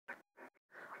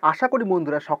আশা করি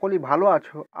বন্ধুরা সকলেই ভালো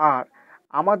আছো। আর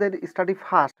আমাদের স্টাডি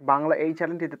ফার্স্ট বাংলা এই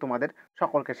চ্যানেলটিতে তোমাদের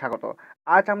সকলকে স্বাগত।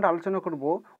 আজ আমরা আলোচনা করব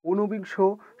ঊনবিংশ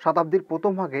শতাব্দীর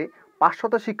প্রথম ভাগে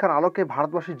পাশ্চাত্য শিক্ষার আলোকে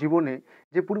ভারতবর্ষের জীবনে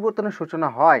যে পরিবর্তনের সূচনা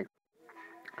হয়,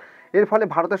 এর ফলে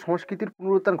ভারতের সংস্কৃতির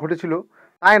পুনরুত্থান ঘটেছিল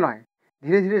তাই নয়,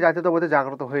 ধীরে ধীরে জাতীয়তাবোধে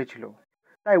জাগ্রত হয়েছিল।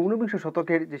 তাই ঊনবিংশ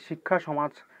শতকের যে শিক্ষা,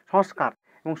 সমাজ সংস্কার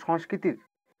এবং সংস্কৃতির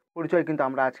পরিচয় কিন্তু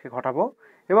আমরা আজকে ঘটাবো।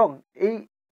 এবং এই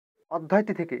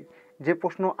অধ্যায়টি থেকে যে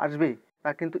প্রশ্ন আসবে তা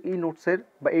কিন্তু এই নোটসের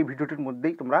বা এই ভিডিওটির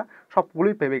মধ্যেই তোমরা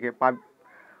সবগুলোই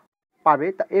পাবে।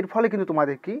 তা এর ফলে কিন্তু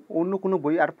তোমাদের কি অন্য কোনো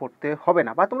বই আর পড়তে হবে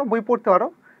না, বা তোমরা বই পড়তে পারো,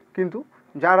 কিন্তু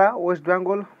যারা ওয়েস্ট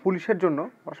বেঙ্গল পুলিশের জন্য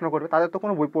পড়াশোনা করবে তাদের তো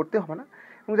কোনো বই পড়তে হবে না।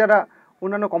 এবং যারা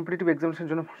অন্যান্য কম্পিটিটিভ এক্সামিনেশনের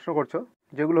জন্য পড়াশোনা করছো,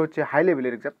 যেগুলো হচ্ছে হাই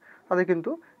লেভেলের এক্সাম, তাদের কিন্তু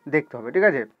দেখতে হবে, ঠিক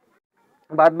আছে।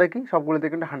 বাদ বাকি সবগুলোতে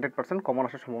কিন্তু 100% কমন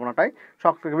আসার সম্ভাবনাটাই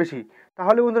সব থেকে বেশি।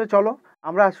 তাহলে বন্ধুরা চলো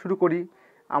আমরা আজ শুরু করি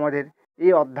আমাদের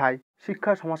এই অধ্যায়,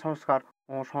 শিক্ষা, সমাজ সংস্কার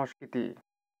ও সংস্কৃতি।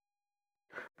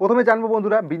 প্রথমে জানবো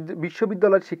বন্ধুরা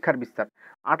বিশ্ববিদ্যালয়ের শিক্ষার বিস্তার।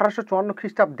 1854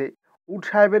 খ্রিস্টাব্দে উড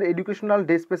সাহেবের এডুকেশনাল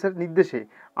ডেস্পেসের নির্দেশে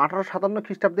 1857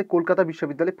 খ্রিস্টাব্দে কলকাতা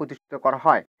বিশ্ববিদ্যালয় প্রতিষ্ঠিত করা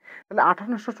হয়। তাহলে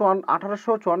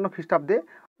 1854 খ্রিস্টাব্দে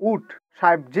উড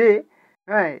সাহেব যে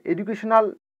এডুকেশনাল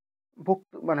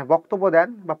বক্তব্য দেন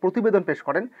বা প্রতিবেদন পেশ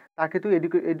করেন, তা কিন্তু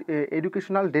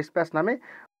এডুকেশনাল ডেসপ্যাচ নামে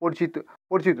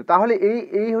পরিচিত। তাহলে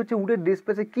এই হচ্ছে উডের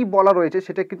ডেসপ্যাচে কি বলা রয়েছে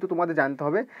সেটা কিন্তু তোমাদের জানতে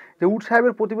হবে। যে উড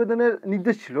সাহেবের প্রতিবেদনের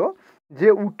নির্দেশ ছিল যে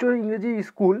উচ্চ ইংরেজি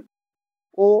স্কুল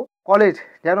ও কলেজ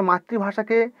যেন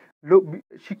মাতৃভাষাকে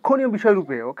শিক্ষণীয়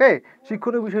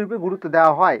বিষয়রূপে গুরুত্ব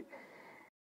দেওয়া হয়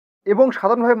এবং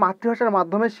সাধারণভাবে মাতৃভাষার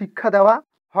মাধ্যমে শিক্ষা দেওয়া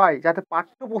হয়, যাতে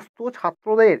পাঠ্যপুস্তক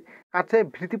ছাত্রদের কাছে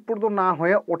ভীতিপ্রদ না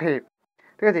হয়ে ওঠে,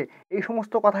 ঠিক আছে। এই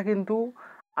সমস্ত কথা কিন্তু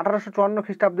 1854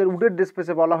 খ্রিস্টাব্দের উডের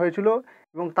ডেসপ্যাচে বলা হয়েছিল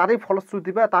এবং তারই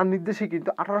ফলশ্রুতি বা তার নির্দেশেই কিন্তু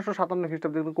 1857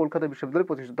 খ্রিস্টাব্দে কিন্তু কলকাতা বিশ্ববিদ্যালয়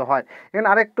প্রতিষ্ঠিত হয়। এখানে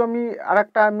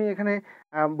আরেকটা আমি এখানে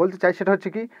বলতে চাই, সেটা হচ্ছে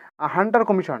কি হান্টার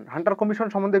কমিশন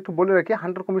সম্বন্ধে একটু বলে রাখি।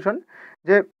 হান্টার কমিশন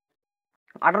যে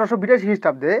 1882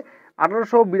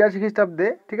 খ্রিস্টাব্দে,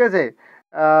 ঠিক আছে,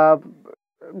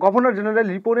 গভর্নর জেনারেল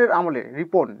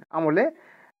রিপন আমলে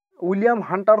উইলিয়াম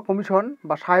হান্টার কমিশন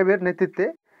বা সাহেবের নেতৃত্বে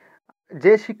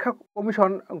যে শিক্ষা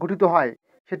কমিশন গঠিত হয়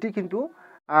সেটি কিন্তু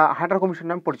হান্টার কমিশন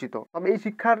নামে পরিচিত। তবে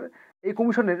এই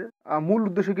কমিশনের মূল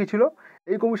উদ্দেশ্য কী ছিল?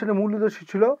 এই কমিশনের মূল উদ্দেশ্য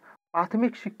ছিল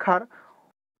প্রাথমিক শিক্ষার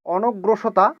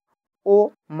অনগ্রসরতা ও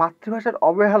মাতৃভাষার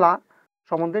অবহেলা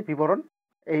সম্বন্ধে বিবরণ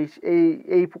এই এই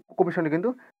এই কমিশনে কিন্তু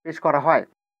পেশ করা হয়।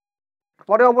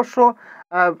 পরে অবশ্য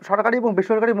সরকারি এবং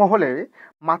বেসরকারি মহলে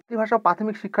মাতৃভাষা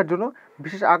প্রাথমিক শিক্ষার জন্য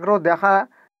বিশেষ আগ্রহ দেখা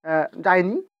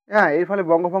যায়নি। এর ফলে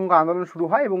বঙ্গভঙ্গ আন্দোলন শুরু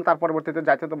হয় এবং তার পরবর্তীতে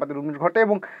জাতীয়তাবাদের উন্মেষ ঘটে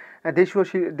এবং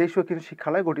দেশীয় কিছু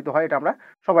শিক্ষালয় গঠিত হয়, এটা আমরা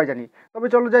সবাই জানি। তবে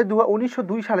চলো যাই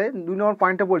 1902 সালে 2 নম্বর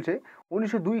পয়েন্টে বলছে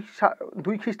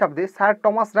 1902 খ্রিস্টাব্দে স্যার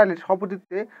টমাস রাইলের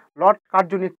সভাপতিত্বে লর্ড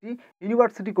কার্জন একটি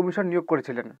ইউনিভার্সিটি কমিশন নিয়োগ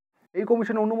করেছিলেন। এই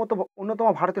কমিশনের অন্যতম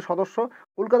ভারতের সদস্য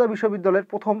কলকাতা বিশ্ববিদ্যালয়ের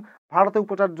প্রথম ভারতের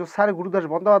উপাচার্য স্যার গুরুদাস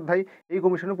বন্দ্যোপাধ্যায়। এই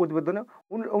কমিশনের প্রতিবেদনে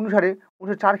অনুসারে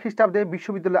 1904 খ্রিস্টাব্দে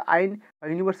বিশ্ববিদ্যালয় আইন বা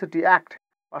ইউনিভার্সিটি অ্যাক্ট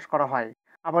পাশ করা হয়।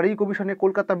 আবার এই কমিশনে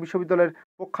কলকাতা বিশ্ববিদ্যালয়ের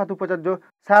প্রখ্যাত উপাচার্য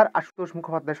স্যার আশুতোষ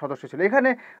মুখোপাধ্যায় সদস্য ছিল। এখানে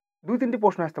 2-3টি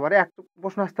প্রশ্ন আসতে পারে। এক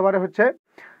প্রশ্ন আসতে পারে হচ্ছে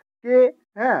কে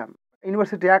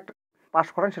ইউনিভার্সিটি অ্যাক্ট পাশ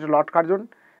করেন, সেটা লর্ড কার্জন।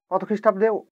 কত খ্রিস্টাব্দে?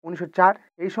 1904।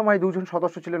 এই সময় 2জন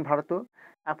সদস্য ছিলেন ভারতীয়।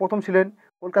 প্রথম ছিলেন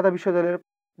কলকাতা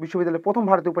বিশ্ববিদ্যালয়ের প্রথম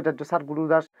ভারতীয় উপাচার্য স্যার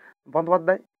গুরুদাস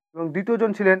বন্দ্যোপাধ্যায় এবং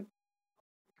দ্বিতীয়জন ছিলেন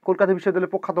কলকাতা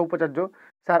বিশ্ববিদ্যালয়ের প্রখ্যাত উপাচার্য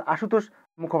স্যার আশুতোষ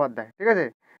মুখোপাধ্যায়, ঠিক আছে।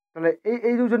 তাহলে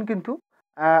এই দুজন কিন্তু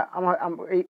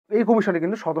এই কমিশনে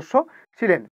কিন্তু সদস্য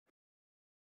ছিলেন।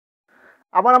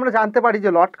 আবার আমরা জানতে পারি যে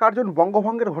লর্ড কার্জন যখন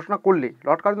বঙ্গভঙ্গের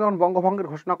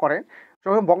ঘোষণা করেন,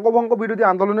 তখন বঙ্গভঙ্গ বিরোধী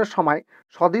আন্দোলনের সময়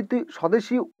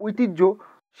স্বদেশী ঐতিহ্য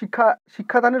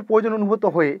শিক্ষাদানের প্রয়োজন অনুভূত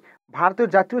হয়ে ভারতীয়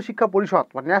জাতীয় শিক্ষা পরিষদ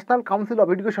বা ন্যাশনাল কাউন্সিল অফ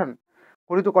এডুকেশন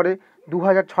গঠিত করে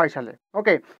 2006 সালে,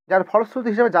 ওকে, যার ফলশ্রুতি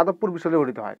হিসেবে যাদবপুর বিশ্ববিদ্যালয়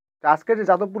গঠিত হয়। আজকের যে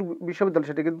যাদবপুর বিশ্ববিদ্যালয়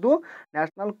সেটা কিন্তু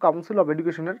ন্যাশনাল কাউন্সিল অফ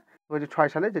এডুকেশনের 2006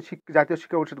 সালে যে জাতীয়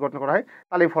শিক্ষা পরিষদ গঠন করা হয়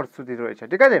তার এই ফলশ্রুতি রয়েছে,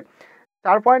 ঠিক আছে।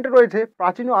 4 পয়েন্টে রয়েছে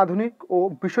প্রাচীন ও আধুনিক ও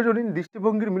বিশ্বজনীন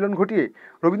দৃষ্টিভঙ্গির মিলন ঘটিয়ে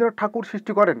রবীন্দ্রনাথ ঠাকুর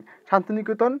সৃষ্টি করেন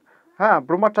শান্তিনিকেতন,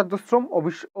 ব্রহ্মচার্যশ্রম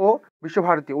ও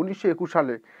বিশ্বভারতী 1921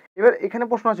 সালে। এবার এখানে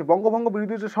প্রশ্ন আছে বঙ্গভঙ্গ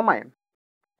বিরোধীদের সময়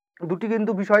দুটি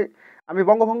কিন্তু বিষয় আমি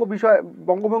বঙ্গভঙ্গ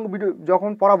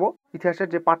যখন পড়াবো ইতিহাসের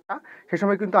যে পাঠটা, সে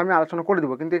সময় কিন্তু আমি আলোচনা করে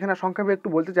দেবো, কিন্তু এখানে সংক্ষেপে একটু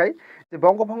বলতে চাই যে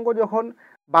বঙ্গভঙ্গ যখন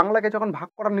বাংলাকে ভাগ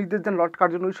করার নির্দেশ দেন লর্ড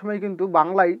কার্জন, ওই সময় কিন্তু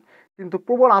বাংলায় কিন্তু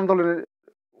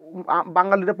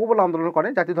বাঙালিরা প্রবল আন্দোলন করে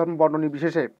জাতি ধর্ম বর্ণ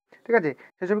নির্বিশেষে, ঠিক আছে।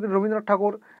 সেই সময় কিন্তু রবীন্দ্রনাথ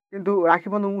ঠাকুর কিন্তু রাখি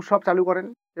বন্ধন উৎসব চালু করেন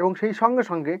এবং সেই সঙ্গে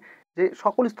সঙ্গে যে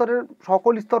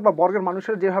সকল স্তর বা বর্গের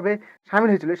মানুষের যেভাবে সামিল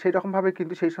হয়েছিল সেই রকমভাবে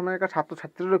কিন্তু সেই সময়কার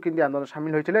ছাত্রছাত্রীরাও কিন্তু আন্দোলনে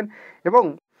সামিল হয়েছিলেন এবং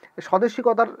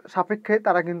স্বদেশিকতার সাপেক্ষে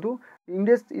তারা কিন্তু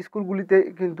ইংরেজ স্কুলগুলিতে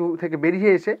কিন্তু থেকে বেরিয়ে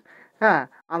এসে হ্যাঁ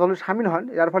আন্দোলনে সামিল হন,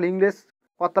 যার ফলে ইংরেজ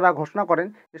কর্তারা ঘোষণা করেন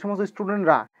যে সমস্ত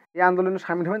স্টুডেন্টরা এই আন্দোলনে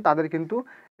সামিল হবেন তাদের কিন্তু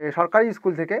সরকারি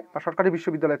স্কুল থেকে বা সরকারি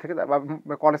বিশ্ববিদ্যালয় থেকে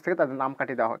বা কলেজ থেকে তাদের নাম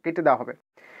কেটে দেওয়া হবে।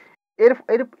 এর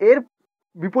এর এর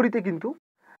বিপরীতে কিন্তু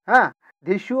হ্যাঁ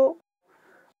দেশীয়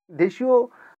দেশীয়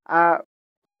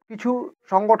কিছু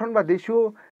সংগঠন বা দেশীয়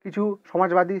কিছু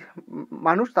সমাজবাদী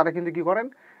মানুষ তারা কিন্তু কী করেন,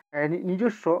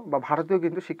 নিজস্ব বা ভারতীয়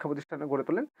কিন্তু শিক্ষা প্রতিষ্ঠানে গড়ে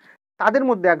তোলেন। তাদের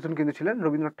মধ্যে একজন কিন্তু ছিলেন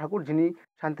রবীন্দ্রনাথ ঠাকুর, যিনি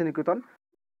শান্তিনিকেতন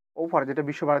ও পরে যেটা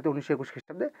বিশ্বভারতী 1921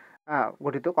 খ্রিস্টাব্দে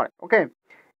গঠিত করে। ওকে,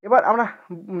 এবার আমরা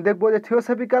দেখবো যে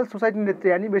থিওসফিক্যাল সোসাইটির নেত্রী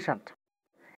অ্যানি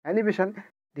বেসান্ট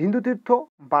হিন্দু তীর্থ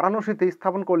বারাণসীতে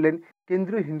স্থাপন করলেন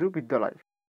কেন্দ্রীয় হিন্দু বিদ্যালয়।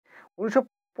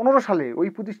 1915 সালে ওই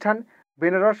প্রতিষ্ঠান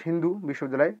বেনারস হিন্দু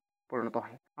বিশ্ববিদ্যালয়ে পরিণত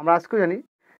হয়। আমরা আজকেও জানি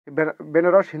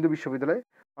বেনারস হিন্দু বিশ্ববিদ্যালয়,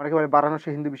 অনেকে বলে বারাণসী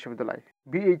হিন্দু বিশ্ববিদ্যালয়,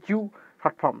 BHU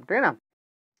শর্ট ফর্ম, তাই না?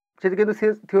 সেটি কিন্তু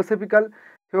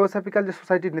থিওসফিক্যাল যে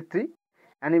সোসাইটির নেত্রী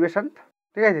অ্যানি বেসান্ট,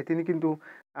 ঠিক আছে, তিনি কিন্তু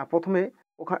প্রথমে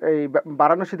এই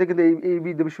বারাণসীতে কিন্তু এই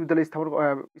বিশ্ববিদ্যালয়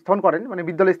স্থাপন করেন, মানে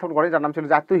বিদ্যালয় স্থাপন করেন, যার নাম ছিল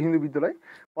জাতীয় হিন্দু বিদ্যালয়।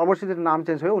 পরবর্তীতে নাম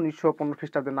চেঞ্জ হয়ে 1915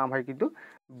 খ্রিস্টাব্দের নাম হয় কিন্তু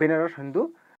বেনারস হিন্দু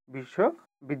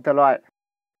বিশ্ববিদ্যালয়।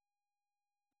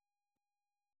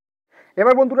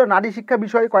 এবার বন্ধুরা, নারী শিক্ষা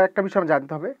বিষয়ে কয়েকটা বিষয়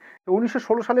জানতে হবে।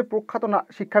 1916 সালে প্রখ্যাত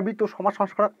শিক্ষাবিদ ও সমাজ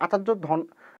সংস্কারক আচার্য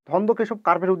ধন্দকেশব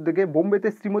কার্ভের উদ্যোগে বোম্বেতে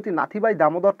শ্রীমতী নাথিবাই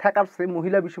দামোদর থ্যাকারসে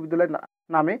মহিলা বিশ্ববিদ্যালয়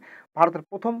নামে ভারতের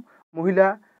প্রথম মহিলা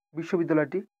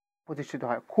বিশ্ববিদ্যালয়টি প্রতিষ্ঠিত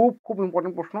হয়। খুব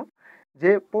ইম্পর্টেন্ট প্রশ্ন,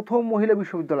 যে প্রথম মহিলা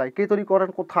বিশ্ববিদ্যালয় কে তৈরি করেন,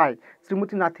 কোথায়?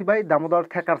 শ্রীমতী নাথিবাই দামোদর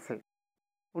থ্যাকারসে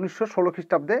 1916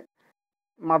 খ্রিস্টাব্দে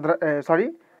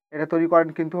এটা তৈরি করেন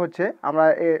কিন্তু হচ্ছে আমরা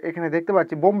এখানে দেখতে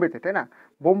পাচ্ছি বোম্বেতে, তাই না?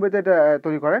 বোম্বেতে এটা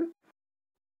তৈরি করেন।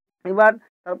 এবার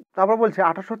তারপর বলছে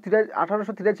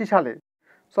 1883 সালে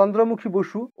চন্দ্রমুখী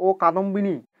বসু ও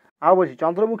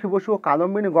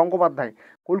কাদম্বিনী গঙ্গোপাধ্যায়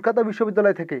কলকাতা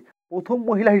বিশ্ববিদ্যালয় থেকে প্রথম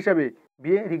মহিলা হিসাবে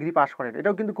বিএ ডিগ্রি পাশ করেন।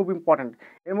 এটাও কিন্তু খুব ইম্পর্টেন্ট।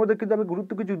 এর মধ্যে কিন্তু আমি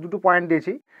দুটো পয়েন্ট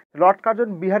দিয়েছি। লর্ড কার্জন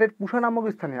বিহারের পুসা নামক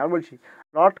স্থানে, আর বলছি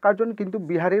লর্ড কার্জন কিন্তু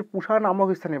বিহারের পুসা নামক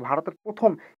স্থানে ভারতের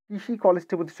প্রথম কৃষি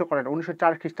কলেজটি প্রতিষ্ঠা করেন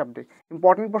 1904 খ্রিস্টাব্দে।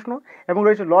 ইম্পর্টেন্ট প্রশ্ন। এবং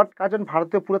রয়েছে লর্ড কার্জন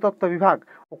ভারতীয় পুরাতত্ত্ব বিভাগ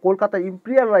ও কলকাতা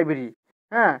ইম্পেরিয়াল লাইব্রেরি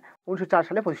 1904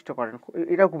 সালে প্রতিষ্ঠা করেন।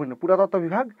 এটাও খুব পুরাতত্ত্ব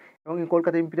বিভাগ এবং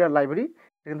কলকাতা ইম্পেরিয়াল লাইব্রেরি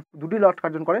দুটি লর্ড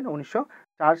কার্জন করেন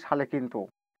 1904 সালে কিন্তু।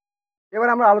 এবার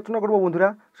আমরা আলোচনা করব বন্ধুরা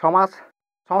সমাজের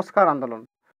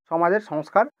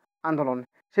সংস্কার আন্দোলন,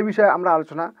 সে বিষয়ে আমরা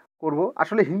আলোচনা করব।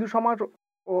 আসলে হিন্দু সমাজ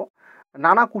ও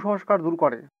নানা কুসংস্কার দূর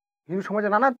করে, হিন্দু সমাজে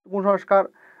নানা কুসংস্কার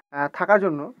থাকার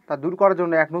জন্য তা দূর করার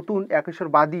জন্য এক নতুন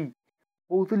একেশ্বরবাদী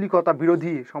পৌতলিকতা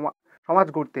বিরোধী সমাজ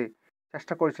গড়তে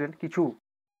চেষ্টা করেছিলেন কিছু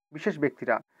বিশেষ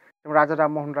ব্যক্তিরা, যেমন রাজা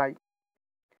রামমোহন রায়,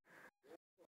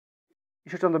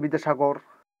 ঈশ্বরচন্দ্র বিদ্যাসাগর,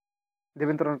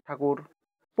 দেবেন্দ্রনাথ ঠাকুর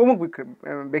প্রমুখ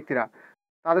ব্যক্তিরা।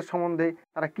 তাদের সম্বন্ধে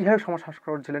তারা কীভাবে সমাজ সংস্কার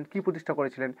করেছিলেন, কী প্রতিষ্ঠা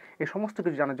করেছিলেন, এই সমস্ত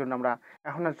কিছু জানার জন্য আমরা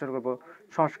এখন আলোচনা করব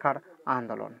সংস্কার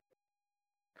আন্দোলন।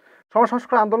 সমাজ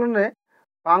সংস্কার আন্দোলনে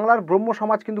বাংলার ব্রহ্ম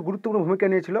সমাজ কিন্তু গুরুত্বপূর্ণ ভূমিকা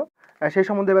নিয়েছিল, সেই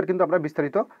সম্বন্ধে এবার কিন্তু আমরা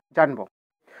বিস্তারিত জানব।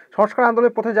 সংস্কার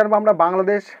আন্দোলনের প্রথমে জানবো আমরা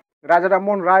বাংলাদেশ, রাজা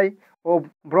রামমোহন রায় ও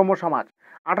ব্রহ্ম সমাজ।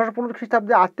 1815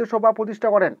 খ্রিস্টাব্দে আত্মীয় সভা প্রতিষ্ঠা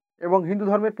করেন এবং হিন্দু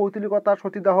ধর্মের পৌতলিকতা,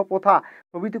 সতীদাহ প্রথা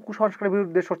প্রভৃতি কুসংস্কারের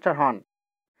বিরুদ্ধে সোচ্চার হন।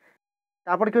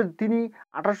 তারপরে তিনি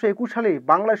 1821 সালে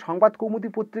বাংলায় সংবাদ কৌমুদী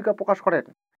পত্রিকা প্রকাশ করেন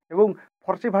এবং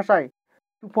ফরাসি ভাষায়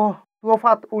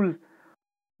তুহফাত উল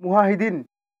মুহাহিদিন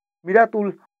মিরাত উল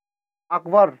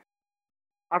আকবর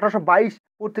 1822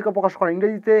 পত্রিকা প্রকাশ করেন।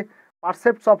 ইংরেজিতে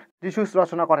পারসেপ্টস অফ জিসুস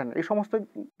রচনা করেন। এই সমস্ত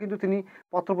কিন্তু তিনি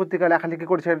পত্রপত্রিকায় লেখালেখি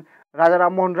করেছেন রাজা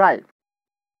রামমোহন রায়।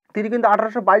 তিনি কিন্তু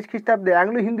 1822 খ্রিস্টাব্দে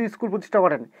অ্যাংলো হিন্দু স্কুল প্রতিষ্ঠা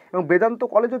করেন এবং বেদান্ত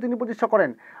কলেজও তিনি প্রতিষ্ঠা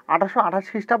করেন। 1828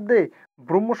 খ্রিস্টাব্দে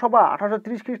ব্রহ্মসভা,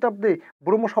 1830 খ্রিস্টাব্দে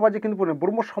ব্রহ্মসভা যে কিন্তু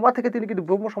ব্রহ্মসভা থেকে তিনি কিন্তু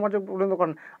ব্রহ্ম সমাজে পরিণত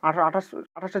করেন।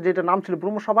 1828 যেটা নাম ছিল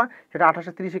ব্রহ্মসভা, সেটা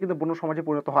 1830 কিন্তু ব্রহ্ম সমাজে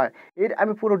পরিণত হয়। এর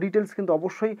আমি পুরো ডিটেলস কিন্তু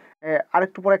অবশ্যই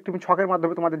আরেকটু পরে একটি ছকের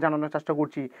মাধ্যমে তোমাদের জানানোর চেষ্টা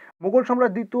করছি। মুঘল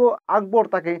সম্রাট দ্বিতীয় আকবর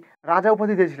তাকে রাজা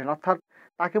উপাধি দিয়েছিলেন, অর্থাৎ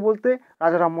তাকে বলতে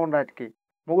রাজা রামমোহন রায়কে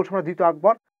মুঘল সম্রাট দ্বিতীয়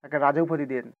আকবর তাকে রাজা উপাধি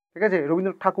দেন, ঠিক আছে।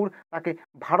 রবীন্দ্রনাথ ঠাকুর তাকে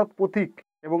ভারত পথিক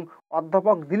এবং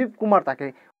অধ্যাপক দিলীপ কুমার তাকে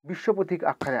বিশ্ব পথিক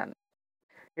আখ্যা দেন।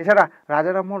 এছাড়া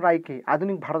রাজা রামমোহন রায়কে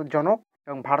আধুনিক ভারতের জনক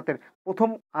এবং ভারতের প্রথম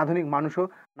আধুনিক মানুষও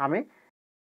নামে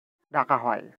ডাকা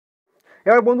হয়।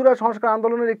 এবার বন্ধুরা, সংস্কার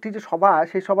আন্দোলনের একটি যে সভা,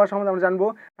 সেই সভা সম্বন্ধে আমরা জানবো।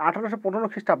 1815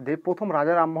 খ্রিস্টাব্দে প্রথম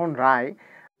রাজা রামমোহন রায়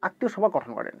আত্মীয় সভা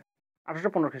গঠন করেন।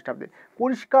 1815 খ্রিস্টাব্দে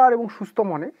পরিষ্কার এবং সুস্থ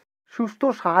মনে, সুস্থ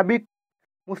স্বাভাবিক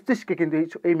মস্তিষ্কে কিন্তু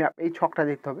এই ছকটা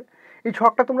দেখতে হবে। এই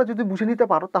ছকটা তোমরা যদি বুঝে নিতে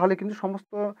পারো তাহলে কিন্তু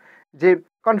সমস্ত যে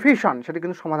কনফিউশন সেটা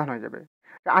কিন্তু সমাধান হয়ে যাবে।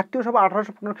 আত্মীয় সভা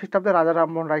 1815 খ্রিস্টাব্দে রাজা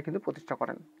রামমোহন রায় কিন্তু প্রতিষ্ঠা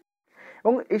করেন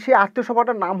এবং সেই আত্মীয়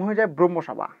সভাটার নাম হয়ে যায়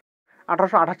ব্রহ্মসভা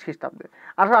 1828 খ্রিস্টাব্দে।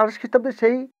 1828 খ্রিস্টাব্দে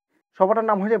সেই সভাটার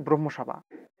নাম হয়ে যায় ব্রহ্মসভা।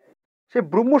 সেই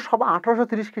ব্রহ্মসভা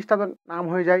 1830 খ্রিস্টাব্দের নাম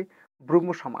হয়ে যায় ব্রহ্ম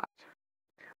সমাজ।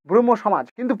 ব্রহ্ম সমাজ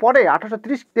কিন্তু পরে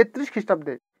 1833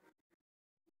 খ্রিস্টাব্দে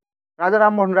রাজা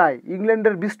রামমোহন রায়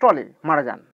ইংল্যান্ডের ব্রিস্টলে মারা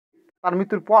যান। তার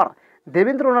মৃত্যুর পর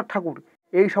দেবেন্দ্রনাথ ঠাকুর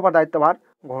এই সভার দায়িত্বভার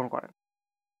গ্রহণ করেন।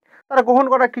 তারা গ্রহণ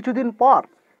করার কিছুদিন পর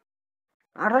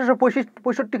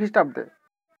 1865 খ্রিস্টাব্দে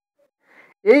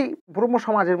এই ব্রহ্ম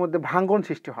সমাজের মধ্যে ভাঙ্গন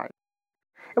সৃষ্টি হয়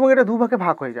এবং এটা দুভাগে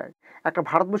ভাগ হয়ে যায়, একটা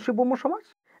ভারতবর্ষীয় ব্রহ্ম সমাজ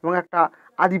এবং একটা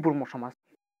আদি ব্রহ্ম সমাজ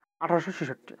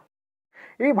 1866।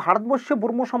 এই ভারতবর্ষীয়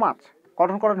ব্রহ্ম সমাজ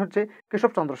গঠন করেন হচ্ছে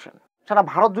কেশবচন্দ্র সেন। সারা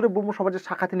ভারত জুড়ে ব্রহ্ম সমাজের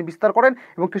শাখা তিনি বিস্তার করেন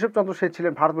এবং কেশবচন্দ্র সেন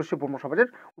ছিলেন ভারতবর্ষীয় ব্রহ্ম সমাজের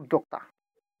উদ্যোক্তা।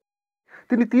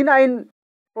 তিনি 3 আইন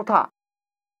প্রথা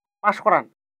পাশ করান।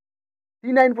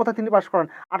 3 আইন প্রথা তিনি পাশ করান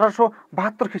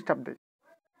 1872 খ্রিস্টাব্দে।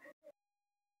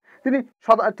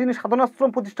 তিনি সাধনাশ্রম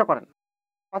প্রতিষ্ঠা করেন,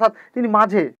 অর্থাৎ তিনি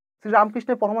মাঝে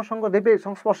শ্রীরামকৃষ্ণের পরমসঙ্গ দেবের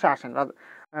সংস্পর্শে আসেন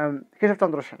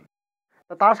কেশবচন্দ্র সেন।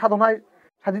 তার সাধনায়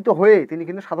সাধিত হয়ে তিনি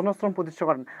কিন্তু সাধনাশ্রম প্রতিষ্ঠা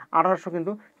করেন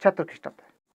 1876 খ্রিস্টাব্দে।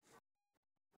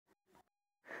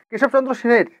 কেশবচন্দ্র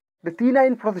সেনের যে 3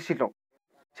 আইন প্রথা ছিল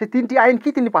সেই 3টি আইন কি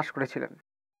তিনি পাশ করেছিলেন?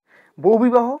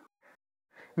 বহুবিবাহ,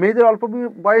 মেয়েদের অল্প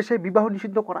বয়সে বিবাহ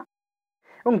নিষিদ্ধ করা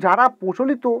এবং যারা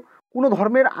প্রচলিত কোনো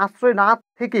ধর্মের আশ্রয় না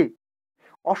থেকে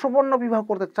অসবর্ণ বিবাহ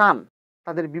করতে চান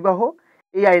তাদের বিবাহ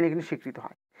এই আইনে কিন্তু স্বীকৃত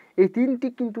হয়। এই 3টি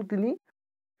কিন্তু তিনি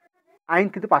আইন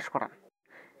কিন্তু পাশ করান,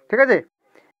 ঠিক আছে।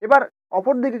 এবার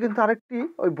অপরদিকে কিন্তু আরেকটি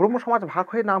ওই ব্রহ্ম সমাজ ভাগ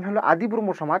হয়ে নাম হলো আদি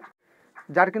ব্রহ্ম সমাজ,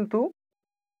 যার কিন্তু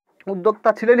উদ্যোক্তা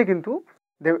ছিলেনই কিন্তু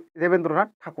দেবেন্দ্রনাথ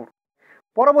ঠাকুর।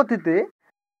 পরবর্তীতে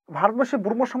ভারতবর্ষে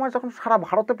ব্রহ্ম সমাজ যখন সারা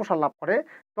ভারতে প্রসার লাভ করে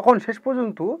তখন শেষ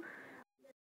পর্যন্ত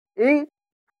এই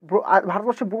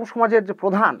ভারতবর্ষের ব্রহ্ম সমাজের যে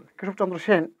প্রধান কেশবচন্দ্র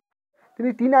সেন তিনি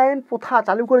 3 আইন প্রথা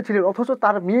চালু করেছিলেন, অথচ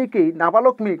তার মেয়েকেই,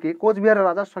 নাবালক মেয়েকে কোচবিহারের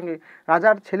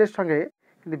রাজার ছেলের সঙ্গে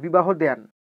কিন্তু বিবাহ দেন।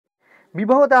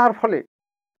 বিবাহ দেওয়ার ফলে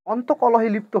অন্তকলহে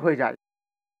লিপ্ত হয়ে যায়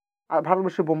আর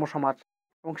ভারতবর্ষের ব্রহ্ম সমাজ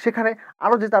এবং সেখানে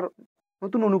আরও যে তার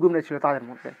নতুন অনুগামীরা ছিল তাদের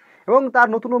মধ্যে, এবং তার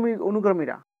নতুন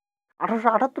অনুগামীরা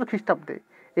 1878 খ্রিস্টাব্দে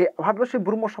এই ভারতবর্ষের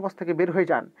ব্রহ্ম সমাজ থেকে বের হয়ে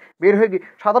যান। বের হয়ে গিয়ে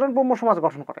সাধারণ ব্রহ্ম সমাজ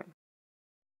গঠন করেন।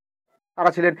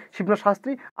 তারা ছিলেন শিবনাথ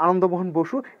শাস্ত্রী, আনন্দমোহন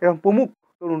বসু এবং প্রমুখ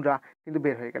তরুণরা কিন্তু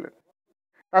বের হয়ে গেলেন।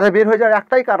 তাদের বের হয়ে যাওয়ার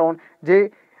একটাই কারণ যে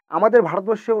আমাদের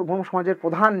ভারতবর্ষীয় ব্রহ্ম সমাজের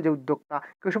প্রধান যে উদ্যোক্তা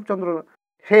কেশবচন্দ্র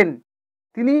সেন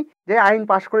তিনি যে আইন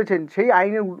পাশ করেছেন সেই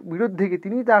আইনের বিরুদ্ধে গিয়ে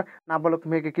তিনি তার নাবালক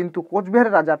মেয়েকে কিন্তু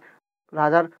কোচবিহারের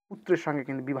রাজার পুত্রের সঙ্গে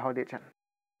কিন্তু বিবাহ দিয়েছেন।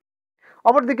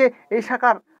 অপরদিকে এই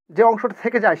শাখার যে অংশটা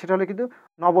থেকে যায় সেটা হলো কিন্তু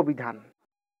নববিধান,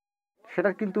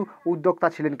 সেটার কিন্তু উদ্যোক্তা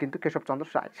ছিলেন কিন্তু কেশবচন্দ্র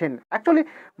সেন। অ্যাকচুয়ালি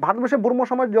ভারতবর্ষের ব্রহ্ম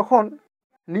সমাজ যখন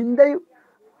নিন্দায়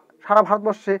সারা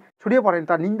ভারতবর্ষে ছড়িয়ে পড়েন,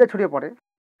 তার নিন্দা ছড়িয়ে পড়ে,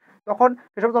 তখন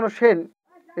কেশবচন্দ্র সেন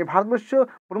এই ভারতবর্ষীয়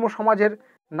ব্রহ্ম সমাজের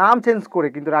নাম চেঞ্জ করে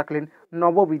কিন্তু রাখলেন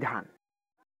নববিধান।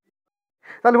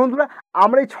 তাহলে বন্ধুরা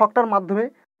আমরা এই ছকটার মাধ্যমে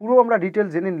পুরো আমরা ডিটেল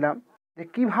জেনে নিলাম যে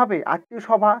কীভাবে আত্মীয়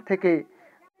সভা থেকে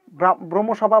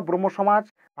ব্রহ্মসভা, ব্রহ্ম সমাজ,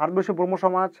 ভারতবর্ষের ব্রহ্ম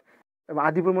সমাজ এবং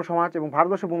আদি ব্রহ্ম সমাজ এবং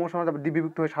ভারতবর্ষের ব্রহ্ম সমাজ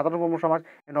বিভক্ত হয়ে সাধারণ ব্রহ্ম সমাজ,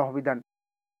 নববিধান,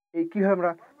 এই কীভাবে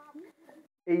আমরা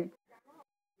এই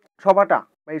সভাটা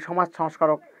বা এই সমাজ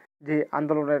সংস্কারক যে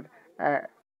আন্দোলনের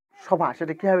সভা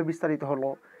সেটা কীভাবে বিস্তারিত হলো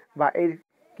বা এর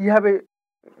কীভাবে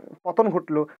পতন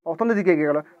ঘটলো, পতনের দিকে এগিয়ে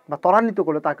গেল বা ত্বরান্বিত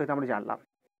করলো তা কিন্তু আমরা জানলাম।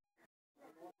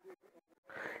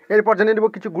 এরপর জেনে নেব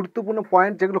কিছু গুরুত্বপূর্ণ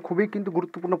পয়েন্ট, যেগুলো খুবই কিন্তু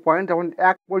গুরুত্বপূর্ণ পয়েন্ট। যেমন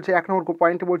 1 নম্বর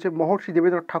পয়েন্টে বলছে মহর্ষি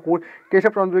দেবেন্দ্রনাথ ঠাকুর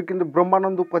কেশবচন্দ্রকে কিন্তু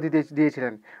ব্রহ্মানন্দ উপাধি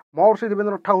দিয়েছিলেন। মহর্ষি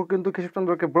দেবেন্দ্রনাথ ঠাকুর কিন্তু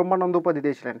কেশবচন্দ্রকে ব্রহ্মানন্দ উপাধি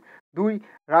দিয়েছিলেন। 2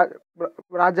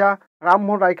 রাজা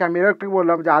রামমোহন রায়কে আমি একটু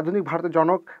বললাম যে আধুনিক ভারতের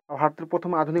জনক, ভারতের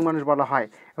প্রথম আধুনিক মানুষ বলা হয়।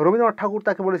 রবীন্দ্রনাথ ঠাকুর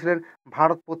তাকে বলেছিলেন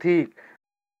ভারত পথিক।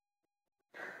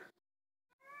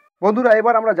 বন্ধুরা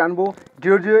এবার আমরা জানবো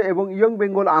ডিরোজিও এবং ইয়ং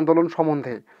বেঙ্গল আন্দোলন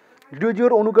সম্বন্ধে।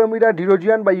 ডিরোজিওর অনুগামীরা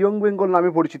ডিরোজিয়ান বা ইয়ং বেঙ্গল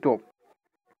নামে পরিচিত।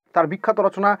 তার বিখ্যাত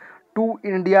রচনা to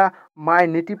India, my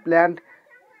native land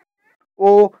O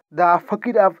the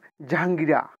Fakir of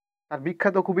জাহাঙ্গীরা তার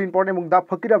বিখ্যাত, খুবই ইম্পর্টেন্ট, এবং দ্য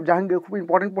ফকির অফ জাহাঙ্গীর খুব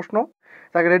ইম্পর্টেন্ট প্রশ্ন।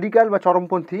 তাকে রেডিক্যাল বা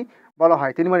চরমপন্থী বলা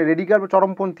হয়। তিনি মানে রেডিক্যাল বা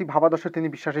চরমপন্থী ভাবাদর্শে তিনি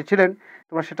বিশ্বাসী ছিলেন।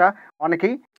 তোমরা সেটা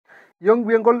অনেকেই।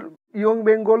 ইয়ং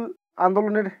বেঙ্গল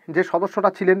আন্দোলনের যে সদস্যরা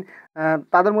ছিলেন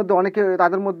তাদের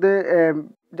মধ্যে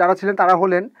যারা ছিলেন তারা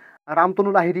হলেন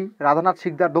রামতনু লাহিড়ী, রাধানাথ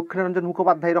শিকদার, দক্ষিণারঞ্জন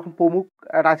মুখোপাধ্যায় এরকম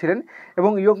প্রমুখরা ছিলেন।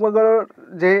 এবং ইয়ং বেঙ্গলের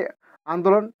যে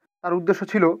আন্দোলন তার উদ্দেশ্য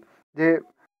ছিল যে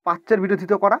প্রাচ্যের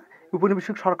বিরোধিতা করা,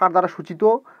 উপনিবেশিক সরকার দ্বারা সূচিত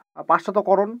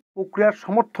পাশ্চাত্যকরণ প্রক্রিয়ার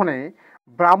সমর্থনে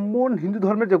ব্রাহ্মণ হিন্দু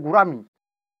ধর্মের যে গোড়ামি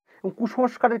এবং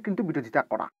কুসংস্কারের কিন্তু বিরোধিতা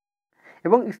করা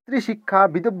এবং স্ত্রী শিক্ষা,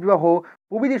 বিধবা বিবাহ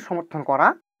প্রভৃতির সমর্থন করা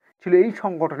ছিল এই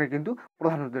সংগঠনের কিন্তু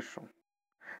প্রধান উদ্দেশ্য।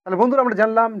 তাহলে বন্ধুরা আমরা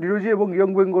জানলাম ডিরোজি এবং ইয়ং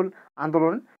বেঙ্গল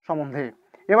আন্দোলন সম্বন্ধে।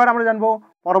 এবার আমরা জানবো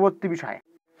পরবর্তী বিষয়।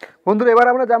 বন্ধুরা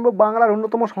এবার আমরা জানবো বাংলার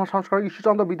অন্যতম সংস্কারক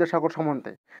ঈশ্বরচন্দ্র বিদ্যাসাগর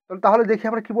সম্বন্ধে। তাহলে দেখি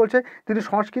আমরা কি বলছে। তিনি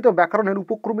সংস্কৃত ব্যাকরণের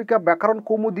উপক্রমিকা ব্যাকরণ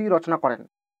কৌমুদী রচনা করেন।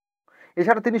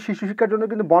 এছাড়া তিনি শিশু শিক্ষার জন্য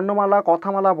কিন্তু বর্ণমালা,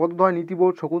 কথামালা, বোধোদয়,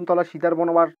 নীতিবোধ, শকুন্তলা, সীতার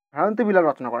বনবাস, ভ্রান্তিবিলাস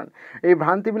রচনা করেন। এই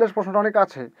ভ্রান্তিবিলাস প্রশ্নটা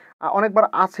অনেকবার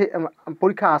আছে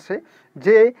পরীক্ষা আসে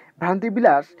যে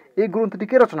ভ্রান্তিবিলাস এই গ্রন্থটি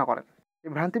কে রচনা করেন।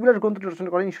 এই ভ্রান্তিবিলাস গ্রন্থটি রচনা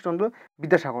করেন ঈশ্বরচন্দ্র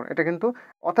বিদ্যাসাগর। এটা কিন্তু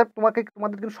অর্থাৎ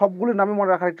তোমাদের কিন্তু সবগুলোর নামে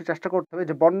মনে রাখার একটু চেষ্টা করতে হবে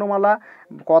যে বর্ণমালা,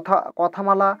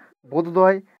 কথামালা,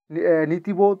 বোধোদয়,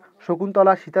 নীতিবোধ,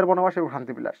 শকুন্তলা, সীতার বনবাস এবং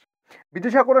ভ্রান্তিবিলাস।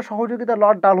 বিদ্যাসাগরের সহযোগিতা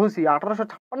লর্ড ডালহৌসি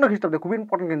 1856 খ্রিস্টাব্দে, খুবই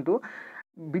ইম্পর্টেন্ট কিন্তু,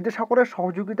 বিদ্যাসাগরের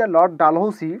সহযোগিতা লর্ড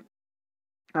ডালহৌসি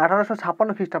 1856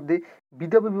 খ্রিস্টাব্দে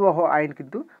বিধবা বিবাহ আইন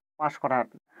কিন্তু পাশ করান।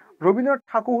 রবীন্দ্রনাথ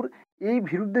ঠাকুর এই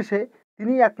ভীরুদ্দেশে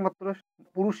তিনি একমাত্র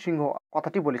পুরুষ সিংহ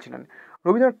কথাটি বলেছিলেন।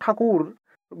 রবীন্দ্রনাথ ঠাকুর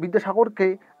বিদ্যাসাগরকে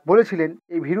বলেছিলেন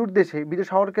এই ভীরুর দেশে,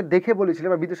 বিদ্যাসাগরকে দেখে বলেছিলেন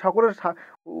বা বিদ্যাসাগরের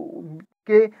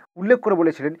কে উল্লেখ করে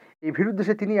বলেছিলেন এই ভীরুর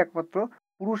দেশে তিনি একমাত্র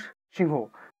পুরুষ সিংহ।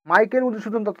 মাইকেল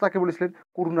মধুসূদন দত্ত তাকে বলেছিলেন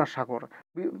করুণার সাগর।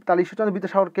 তাহলে ঈশ্বরচন্দ্র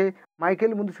বিদ্যাসাগরকে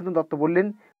মাইকেল মধুসূদন দত্ত বললেন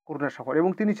করুণার সাগর। এবং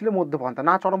তিনি ছিলেন মধ্যপন্থা,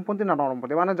 না চরমপন্থী না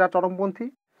নরমপন্থী, মানে যা চরমপন্থী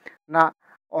না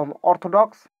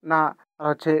অর্থোডক্স না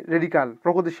হচ্ছে রেডিকাল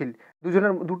প্রগতিশীল,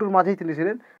 দুটোর মাঝেই তিনি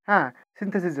ছিলেন। হ্যাঁ,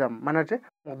 সিনথেসিজম মানে হচ্ছে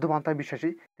মধ্যপন্থায় বিশ্বাসী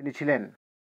তিনি ছিলেন।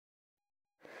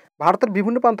 ভারতের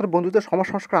বিভিন্ন প্রান্তের বন্ধুদের সমাজ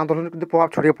সংস্কার আন্দোলনের কিন্তু প্রভাব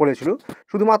ছড়িয়ে পড়েছিল।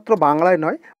 শুধুমাত্র বাংলায়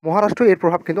নয়, মহারাষ্ট্র এর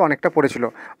প্রভাব কিন্তু অনেকটা পড়েছিল।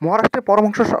 মহারাষ্ট্রের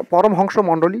পরমহংস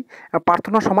মণ্ডলী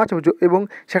প্রার্থনা সমাজ এবং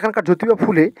সেখানকার জ্যোতিবা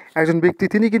ফুলে একজন ব্যক্তি,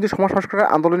 তিনি কিন্তু সমাজ সংস্কারের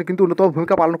আন্দোলনে কিন্তু অন্যতম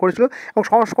ভূমিকা পালন করেছিল এবং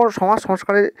সমাজ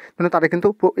সংস্কারের জন্য তারা কিন্তু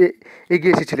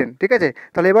এগিয়ে এসেছিলেন। ঠিক আছে,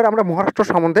 তাহলে এবার আমরা মহারাষ্ট্র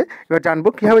সম্বন্ধে এবার জানবো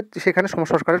কীভাবে সেখানে সমাজ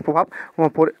সংস্কারের প্রভাব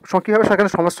কীভাবে সেখানে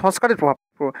সমাজ সংস্কারের প্রভাব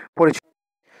পড়েছিল।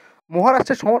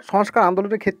 মহারাষ্ট্রের সংস্কার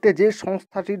আন্দোলনের ক্ষেত্রে যে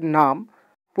সংস্থাটির নাম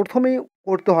প্রথমেই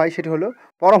করতে হয় সেটি হলো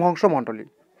পরমহংস মণ্ডলী।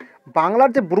 বাংলার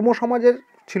যে ব্রহ্ম সমাজের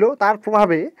ছিল তার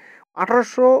প্রভাবে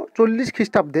 1840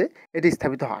 খ্রিস্টাব্দে এটি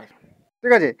স্থাপিত হয়।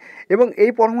 ঠিক আছে, এবং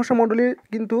এই পরমহংস মণ্ডলীর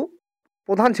কিন্তু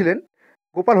প্রধান ছিলেন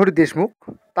গোপাল হরি দেশমুখ।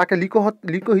 তাকে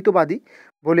লিখহিতবাদী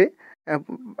বলে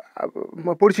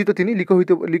পরিচিত, তিনি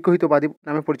লিখহিতবাদী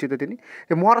নামে পরিচিত তিনি।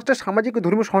 মহারাষ্ট্রের সামাজিক ও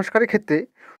ধর্মীয় সংস্কারের ক্ষেত্রে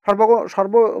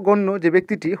সর্বগণ্য যে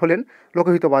ব্যক্তিটি হলেন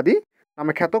লোকহিতবাদী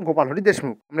নামে খ্যাত গোপাল হরি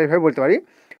দেশমুখ, আমরা এভাবে বলতে পারি।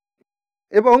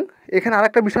 এবং এখানে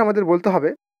আরেকটা বিষয় আমাদের বলতে হবে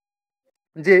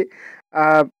যে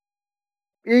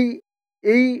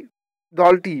এই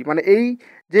দলটি মানে এই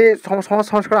যে সমাজ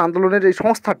সংস্কার আন্দোলনের এই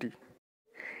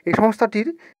সংস্থাটির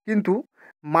কিন্তু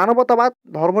মানবতাবাদ,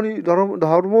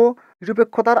 ধর্ম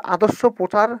নিরপেক্ষতার আদর্শ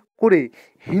প্রচার করে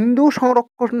হিন্দু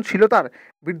সংরক্ষণশীলতার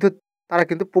বিরুদ্ধে তারা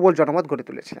কিন্তু প্রবল জনমত গড়ে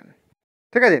তুলেছিলেন।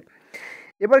 ঠিক আছে,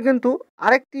 এবার কিন্তু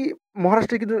আরেকটি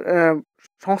মহারাষ্ট্রের কিন্তু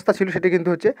সংস্থা ছিল, সেটি কিন্তু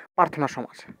হচ্ছে প্রার্থনা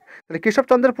সমাজ। তাহলে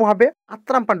কেশবচন্দ্রের প্রভাবে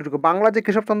আত্রাম পাণ্ডুরঙ্গ, বাংলা যে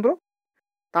কেশবচন্দ্র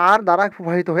তার দ্বারা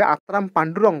প্রভাবিত হয়ে আত্রাম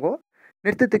পাণ্ডুরঙ্গ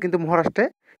নেতৃত্বে কিন্তু মহারাষ্ট্রে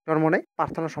জন্ম নেয়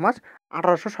প্রার্থনা সমাজ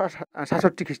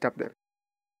 1866 খ্রিস্টাব্দে।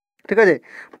 ঠিক আছে,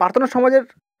 প্রার্থনা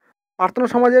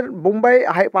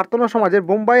সমাজের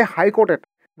বোম্বাই হাইকোর্টের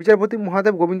বিচারপতি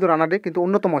মহাদেব গোবিন্দ রানাডে কিন্তু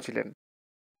অন্যতম ছিলেন।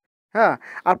 হ্যাঁ,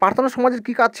 আর প্রার্থনা সমাজের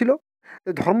কী কাজ ছিল?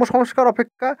 ধর্ম সংস্কার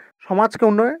অপেক্ষা সমাজকে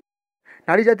উন্নয়ন,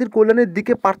 নারী জাতির কল্যাণের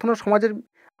দিকে প্রার্থনা সমাজের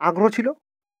আগ্রহ ছিল।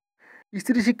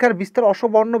 স্ত্রী শিক্ষার বিস্তার,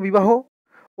 অসবর্ণ বিবাহ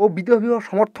ও বিধবা বিবাহ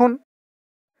সমর্থন,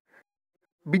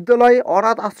 বিদ্যালয়ে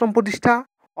অনাথ আশ্রম প্রতিষ্ঠা,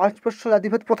 অস্পৃশ্য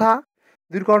জাতিভেদ প্রথা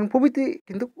দূরীকরণ প্রভৃতি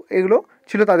কিন্তু এগুলো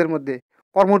ছিল তাদের মধ্যে,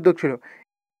 কর্মোদ্যোগ ছিল।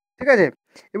 ঠিক আছে,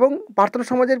 এবং প্রার্থনা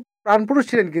সমাজের প্রাণপুরুষ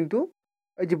ছিলেন কিন্তু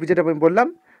এই যে যেটা আমি বললাম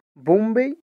বোম্বে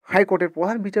হাইকোর্টের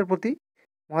প্রধান বিচারপতি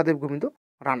মহাদেব গোবিন্দ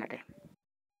রানাডে।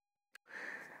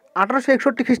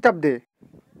 1861 খ্রিস্টাব্দে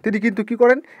তিনি কিন্তু কী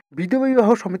করেন? বিধবা বিবাহ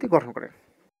সমিতি গঠন করেন।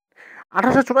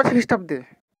 1884 খ্রিস্টাব্দে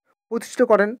প্রতিষ্ঠিত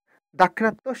করেন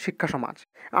দাক্ষিণাত্য শিক্ষা সমাজ।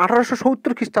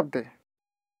 1870 খ্রিস্টাব্দে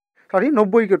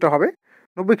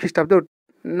 90 খ্রিস্টাব্দে,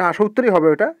 না 70ই হবে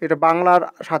এটা বাংলার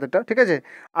সাথেটা। ঠিক আছে,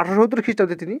 1870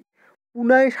 খ্রিস্টাব্দে তিনি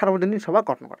পুনায় সার্বজনীন সভা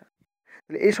গঠন করেন।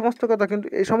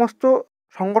 এই সমস্ত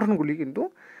সংগঠনগুলি কিন্তু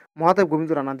মহাদেব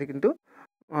গোবিন্দ রানাডে কিন্তু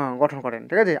গঠন করেন।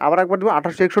 ঠিক আছে, আবার একবার দেবো,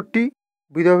 1861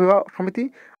 বিধবা বিবাহ সমিতি,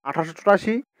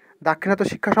 1884 দাক্ষিণাত্য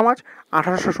শিক্ষা সমাজ,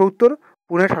 1870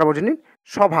 পুনে সার্বজনীন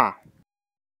সভা।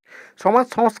 সমাজ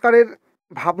সংস্কারের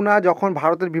ভাবনা যখন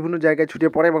ভারতের বিভিন্ন জায়গায়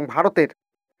ছড়িয়ে পড়ে এবং ভারতের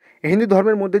হিন্দু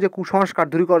ধর্মের মধ্যে যে কুসংস্কার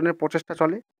দূরীকরণের প্রচেষ্টা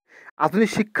চলে, আধুনিক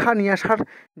শিক্ষা নিয়ে আসার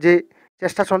যে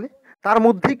চেষ্টা চলে, তার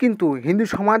মধ্যেই কিন্তু হিন্দু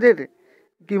সমাজের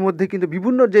কি মধ্যে কিন্তু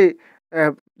বিভিন্ন যে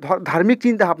ধার্মিক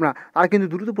চিন্তা ভাবনা তার কিন্তু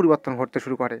দ্রুত পরিবর্তন ঘটতে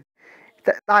শুরু করে।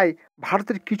 তাই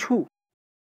ভারতের কিছু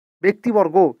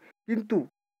ব্যক্তিবর্গ কিন্তু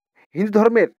হিন্দু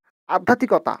ধর্মের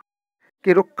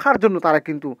আধ্যাত্মিকতাকে রক্ষার জন্য তারা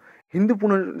কিন্তু হিন্দু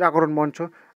পুনর্জাগরণ মঞ্চ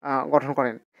গঠন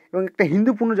করেন, এবং একটা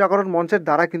হিন্দু পুনর্জাগরণ মঞ্চের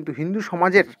দ্বারা কিন্তু হিন্দু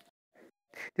সমাজের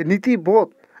যে নীতিবোধ,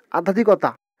 আধ্যাত্মিকতা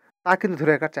তা কিন্তু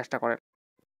ধরে রাখার চেষ্টা করেন।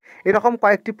 এরকম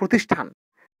কয়েকটি প্রতিষ্ঠান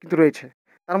কিন্তু রয়েছে।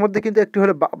 তার মধ্যে কিন্তু একটি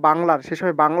হলো বাংলার, সে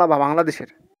সময় বাংলা বা বাংলাদেশের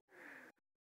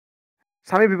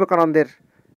স্বামী বিবেকানন্দের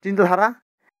চিন্তাধারা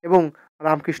এবং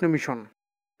রামকৃষ্ণ মিশন।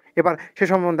 এবার সে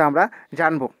সম্বন্ধে আমরা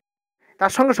জানব।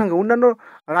 তার সঙ্গে সঙ্গে অন্যান্য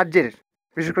রাজ্যের,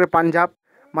 বিশেষ করে পাঞ্জাব,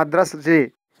 মাদ্রাস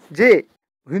যে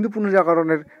হিন্দু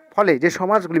পুনর্জাগরণের ফলে যে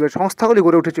সমাজগুলি বা সংস্থাগুলি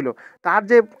গড়ে উঠেছিল তার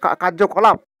যে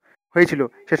কার্যকলাপ হয়েছিল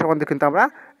সে সম্বন্ধে কিন্তু আমরা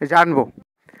জানব।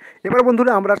 এবার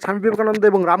বন্ধুরা আমরা স্বামী বিবেকানন্দ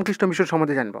এবং রামকৃষ্ণ মিশন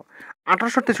সম্বন্ধে জানব।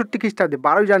 1863 খ্রিস্টাব্দে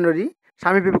 12 জানুয়ারি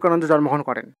স্বামী বিবেকানন্দ জন্মগ্রহণ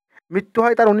করেন। মৃত্যু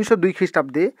হয় তার 1902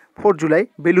 খ্রিস্টাব্দে 4 জুলাই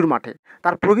বেলুর মাঠে।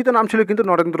 তার প্রকৃত নাম ছিল কিন্তু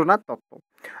নরেন্দ্রনাথ দত্ত।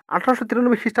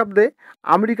 1893 খ্রিস্টাব্দে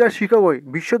আমেরিকার শিকাগোয়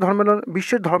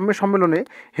বিশ্ব ধর্মের সম্মেলনে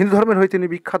হিন্দু ধর্মের হয়ে তিনি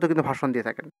বিখ্যাত কিন্তু ভাষণ দিয়ে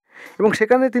থাকেন, এবং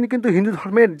সেখানে তিনি কিন্তু হিন্দু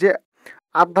ধর্মের যে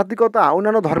আধ্যাত্মিকতা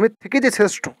অন্যান্য ধর্মের থেকে যে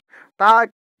শ্রেষ্ঠ তা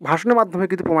ভাষণের মাধ্যমে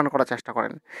কিন্তু প্রমাণ করার চেষ্টা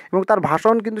করেন, এবং তার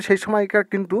ভাষণ কিন্তু সেই সময়কার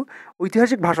কিন্তু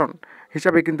ঐতিহাসিক ভাষণ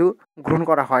হিসাবে কিন্তু গ্রহণ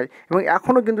করা হয়, এবং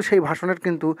এখনও কিন্তু সেই ভাষণের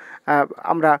কিন্তু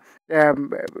আমরা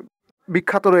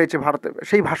বিখ্যাত রয়েছে ভারতে।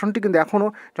 সেই ভাষণটি কিন্তু এখনও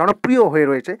জনপ্রিয় হয়ে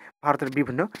রয়েছে ভারতের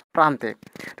বিভিন্ন প্রান্তে।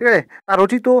 ঠিক আছে, তার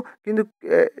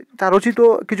রচিত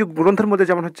কিছু গ্রন্থের মধ্যে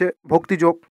যেমন হচ্ছে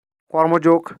ভক্তিযোগ,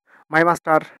 কর্মযোগ,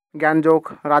 মাইমাস্টার, জ্ঞানযোগ,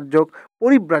 রাজযোগ,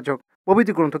 পরিব্রাজক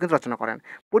প্রভৃতি গ্রন্থ কিন্তু রচনা করেন।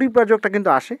 পরিব্রাজকটা কিন্তু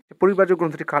আসে, পরিব্রাজক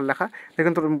গ্রন্থটি কার লেখা এটা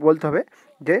কিন্তু বলতে হবে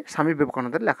যে স্বামী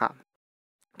বিবেকানন্দের লেখা।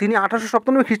 তিনি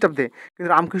 1897 খ্রিস্টাব্দে কিন্তু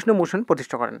রামকৃষ্ণ মিশন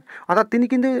প্রতিষ্ঠা করেন। অর্থাৎ তিনি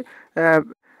কিন্তু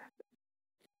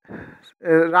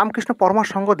রামকৃষ্ণ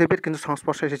পরমাসঙ্গ দেবের কিন্তু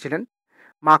সংস্পর্শে এসেছিলেন।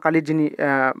 মা কালীর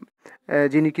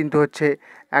যিনি কিন্তু হচ্ছে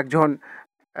একজন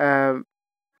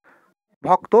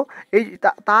ভক্ত, এই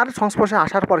তার সংস্পর্শে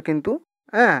আসার পর কিন্তু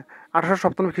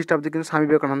 1897 খ্রিস্টাব্দে কিন্তু স্বামী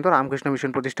বিবেকানন্দ রামকৃষ্ণ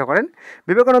মিশন প্রতিষ্ঠা করেন।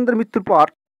 বিবেকানন্দের মৃত্যুর পর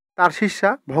তার শিষ্যা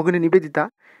ভগিনী নিবেদিতা,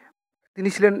 তিনি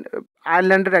ছিলেন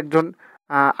আয়ারল্যান্ডের একজন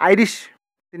আইরিশ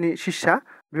তিনি শিষ্যা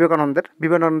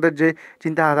বিবেকানন্দের যে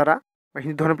চিন্তাধারা বা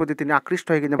হিন্দু ধর্মের প্রতি তিনি আকৃষ্ট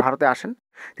হয়ে কিন্তু ভারতে আসেন।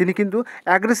 তিনি কিন্তু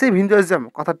অ্যাগ্রেসিভ হিন্দুইজম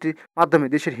কথাটির মাধ্যমে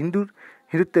দেশের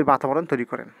হিন্দুত্বের বাতাবরণ তৈরি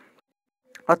করেন।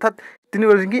 অর্থাৎ তিনি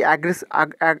বলেছেন কি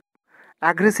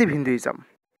অ্যাগ্রেসিভ হিন্দুইজম,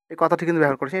 এই কথাটি কিন্তু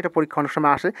ব্যবহার করেছেন। এটা পরীক্ষা অনেক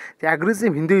সময় আসে যে অ্যাগ্রেসিভ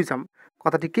হিন্দুইজম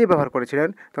কথাটি কে ব্যবহার করেছিলেন,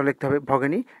 তাহলে লিখতে হবে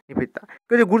ভগিনী নিবেদিতা।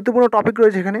 কিছু গুরুত্বপূর্ণ টপিক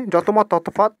রয়েছে এখানে। যতমত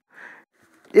ততফাৎ,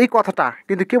 এই কথাটা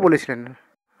কিন্তু কে বলেছিলেন?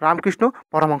 রামকৃষ্ণ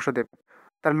পরমহংসদেব।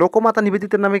 তার লোকমাতা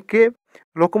নিবেদিতার নামে কে?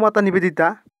 লোকমাতা নিবেদিতা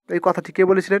এই কথাটি কে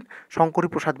বলেছিলেন? শঙ্করী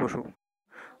প্রসাদ বসু।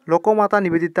 লোকমাতা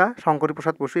নিবেদিতা শঙ্করী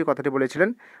প্রসাদ বসু এই কথাটি বলেছিলেন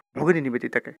ভগিনী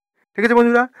নিবেদিতাকে। ঠিক আছে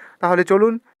বন্ধুরা, তাহলে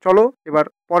চলো এবার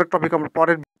পরের টপিক আমরা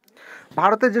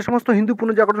ভারতের যে সমস্ত হিন্দু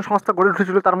পুনর্জাগরণ সংস্থা গড়ে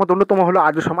উঠেছিল তার মধ্যে অন্যতম হলো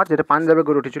আর্য সমাজ, যেটা পাঞ্জাবে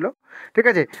গড়ে উঠেছিল। ঠিক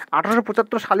আছে,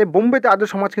 1875 সালে বোম্বেতে আর্য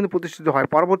সমাজ কিন্তু প্রতিষ্ঠিত হয়।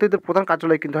 পরবর্তীতে প্রধান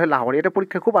কার্যালয় কিন্তু হয় লাহোরে। এটা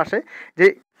পরীক্ষায় খুব আসে যে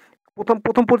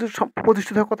প্রথম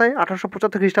প্রতিষ্ঠিত হয় কোথায়?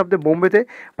 1875 খ্রিস্টাব্দে বোম্বেতে।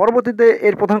 পরবর্তীতে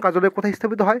এর প্রধান কার্যালয় কোথায়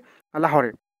স্থাপিত হয়?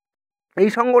 লাহোরে। এই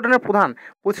সংগঠনের প্রধান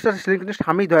প্রতিষ্ঠাতা ছিলেন কিন্তু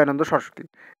স্বামী দয়ানন্দ সরস্বতী।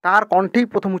 তার কণ্ঠেই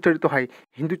প্রথম উচ্চারিত হয়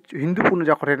হিন্দু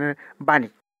পুনর্জাগরণের বাণী।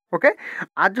 ওকে,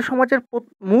 আর্য সমাজের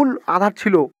মূল আধার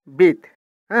ছিল বেদ।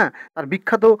 তার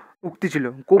বিখ্যাত উক্তি ছিল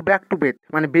গো ব্যাক টু বেদ,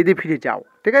 মানে বেদে ফিরে যাও।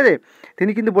 ঠিক আছে,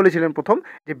 তিনি কিন্তু বলেছিলেন প্রথম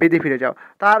যে বেদে ফিরে যাও।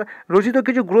 তার রচিত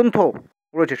কিছু গ্রন্থ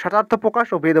রয়েছে, শতার্থ প্রকাশ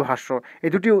ও বেদভাষ্য, এই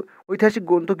দুটি ঐতিহাসিক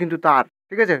গ্রন্থ কিন্তু তার।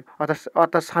 ঠিক আছে,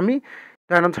 অর্থাৎ স্বামী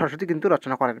দয়ানন্দ সরস্বতী কিন্তু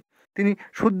রচনা করেন। তিনি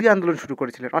শুদ্ধি আন্দোলন শুরু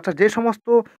করেছিলেন। অর্থাৎ যে সমস্ত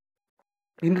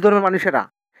হিন্দু ধর্মের মানুষেরা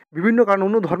বিভিন্ন কারণে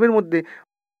অন্য ধর্মের মধ্যে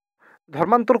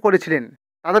ধর্মান্তর করেছিলেন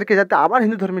তাদেরকে যাতে আবার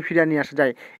হিন্দু ধর্মে ফিরিয়ে নিয়ে আসা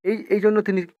যায়, এই জন্য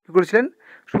তিনি কী করেছিলেন?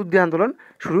 শুদ্ধি আন্দোলন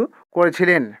শুরু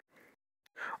করেছিলেন।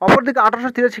 অপরদিকে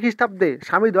 1883 খ্রিস্টাব্দে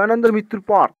স্বামী দয়ানন্দের মৃত্যুর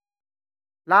পর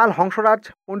লাল হংসরাজ,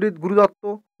 পণ্ডিত গুরুদত্ত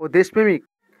ও দেশপ্রেমিক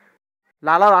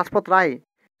লালা রাজপথ রায়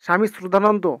স্বামী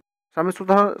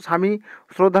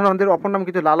শ্রদ্ধানন্দের অপর নাম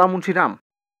কিন্তু লালা মুন্সিরাম।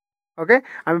 ওকে,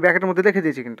 আমি ব্র্যাকেটের মধ্যে লিখে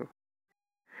দিয়েছি কিন্তু।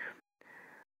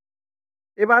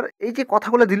 এবার এই যে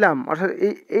কথাগুলো দিলাম, অর্থাৎ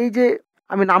এই যে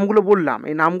আমি নামগুলো বললাম,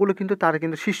 এই নামগুলো কিন্তু তার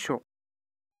কিন্তু শিষ্য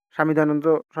স্বামী দয়ানন্দ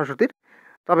সরস্বতীর।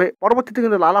 তবে পরবর্তীতে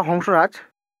কিন্তু লালা হংসরাজ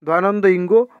দয়ানন্দ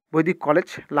ইঙ্গ বৈদিক কলেজ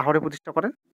লাহোরে প্রতিষ্ঠা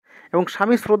করেন, এবং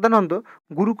স্বামী শ্রদ্ধানন্দ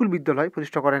গুরুকুল বিদ্যালয়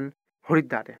প্রতিষ্ঠা করেন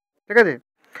হরিদ্বারে। ঠিক আছে,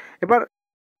 এবার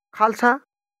খালসা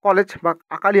কলেজ বা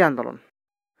আকালি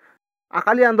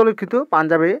আন্দোলন কিন্তু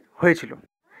পাঞ্জাবে হয়েছিল।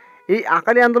 এই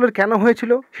আকালি আন্দোলন কেন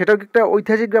হয়েছিল সেটাও একটা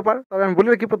ঐতিহাসিক ব্যাপার। তবে আমি বলে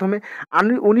রাখি প্রথমে,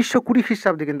 1920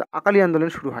 খ্রিস্টাব্দে কিন্তু আকালি আন্দোলন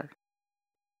শুরু হয়।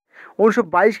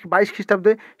 1922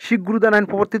 খ্রিস্টাব্দে শিখ গুরুদান আইন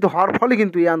প্রবর্তিত হওয়ার ফলে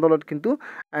কিন্তু এই আন্দোলন কিন্তু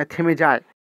থেমে যায়।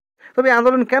 তবে এই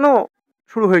আন্দোলন কেন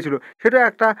শুরু হয়েছিল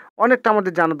সেটা অনেকটা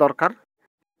আমাদের জানা দরকার।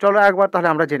 চলো একবার তাহলে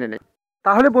আমরা জেনে নিই।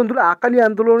 তাহলে বন্ধুরা, আকালি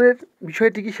আন্দোলনের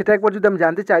বিষয়টি কি সেটা একবার যদি আমি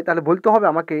জানতে চাই, তাহলে বলতে হবে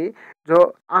আমাকে যে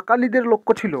আকালিদের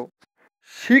লক্ষ্য ছিল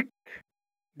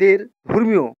শিখদের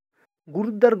ধর্মীয়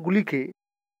গুরুদ্বারগুলিকে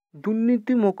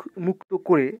দুর্নীতি মুক্ত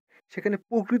করে সেখানে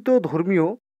প্রকৃত ধর্মীয়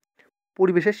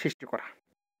পরিবেশের সৃষ্টি করা।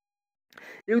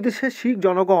 এই উদ্দেশ্যে শিখ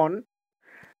জনগণ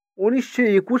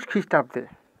 1921 খ্রিস্টাব্দে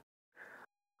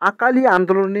আকালি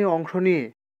আন্দোলনে অংশ নিয়ে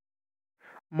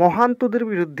মহান্তদের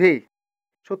বিরুদ্ধে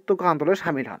সত্যগ্রহ আন্দোলনে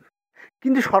সামিল হন।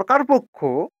 কিন্তু সরকার পক্ষ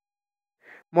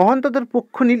মহান্তদের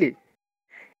পক্ষ নিলে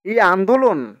এই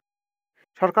আন্দোলন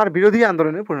সরকার বিরোধী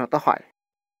আন্দোলনে পরিণত হয়।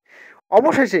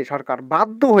 অবশেষে সরকার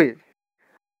বাধ্য হয়ে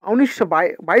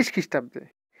 1922 খ্রিস্টাব্দে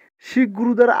শিখ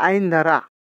গুরুদ্বার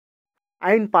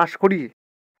আইন পাশ করিয়ে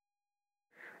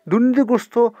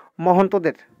দুর্নীতিগ্রস্ত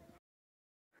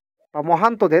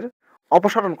মহান্তদের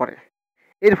অপসারণ করে।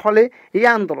 এর ফলে এই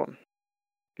আন্দোলন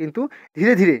কিন্তু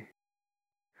ধীরে ধীরে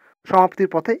সমাপ্তির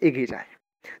পথে এগিয়ে যায়।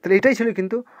 তাহলে এটাই ছিল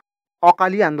কিন্তু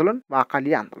অকালি আন্দোলন বা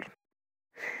আকালি আন্দোলন।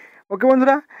 ওকে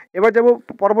বন্ধুরা, এবার যাব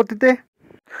পরবর্তীতে।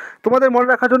 তোমাদের মনে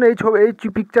রাখার জন্য এই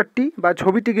পিকচারটি বা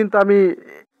ছবিটি কিন্তু আমি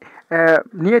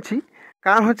নিয়েছি,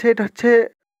 কারণ হচ্ছে এটা হচ্ছে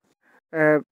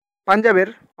পাঞ্জাবের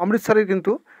অমৃতসরের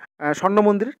কিন্তু স্বর্ণ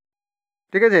মন্দির,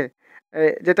 ঠিক আছে,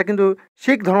 যেটা কিন্তু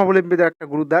শিখ ধর্মাবলম্বীদের একটা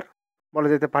গুরুদ্বার বলা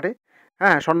যেতে পারে।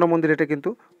 হ্যাঁ, স্বর্ণ মন্দির এটা কিন্তু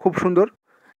খুব সুন্দর।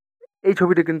 এই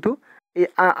ছবিটি কিন্তু এই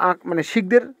মানে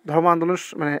শিখদের ধর্ম আন্দোলন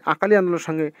মানে আকালি আন্দোলনের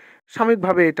সঙ্গে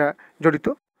সাময়িকভাবে এটা জড়িত,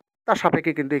 তার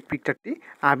সাপেক্ষে কিন্তু এই পিকচারটি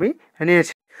আমি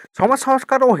নিয়েছি। সমাজ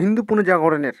সংস্কার ও হিন্দু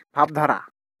পুনর্জাগরণের ভাবধারা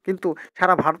কিন্তু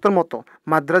সারা ভারতের মতো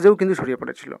মাদ্রাজেও কিন্তু ছড়িয়ে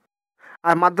পড়েছিল।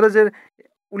 আর মাদ্রাজের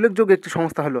উল্লেখযোগ্য একটি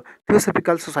সংস্থা হলো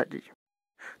থিওসফিক্যাল সোসাইটি।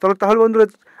 তাহলে বন্ধুরা,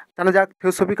 জানা যাক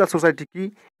থিওসফিক্যাল সোসাইটি কী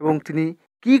এবং তিনি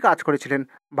কী কাজ করেছিলেন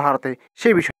ভারতে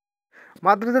সেই বিষয়ে।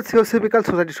 মাদ্রাজের থিওসফিক্যাল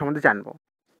সোসাইটি সম্বন্ধে জানব।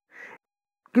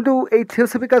 কিন্তু এই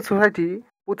থিওসফিক্যাল সোসাইটি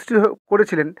প্রতিষ্ঠিত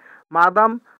করেছিলেন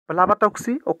মাদাম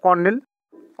ব্লাভাটস্কি ও কর্নেল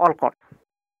অলকট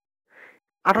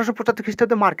 1875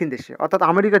 খ্রিস্টাব্দে মার্কিন দেশে, অর্থাৎ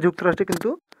আমেরিকা যুক্তরাষ্ট্রে কিন্তু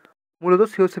মূলত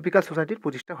থিওসফিক্যাল সোসাইটির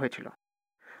প্রতিষ্ঠা হয়েছিল।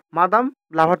 মাদাম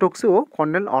ব্লাভাটস্কি ও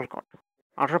কর্নেল অলকট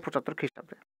 1875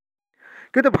 খ্রিস্টাব্দে।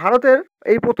 কিন্তু ভারতের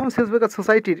এই প্রথম থিওসফিক্যাল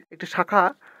সোসাইটির একটি শাখা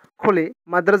খোলে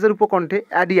মাদ্রাজের উপকণ্ঠে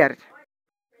অ্যাডিয়ার।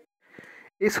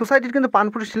 এই সোসাইটির কিন্তু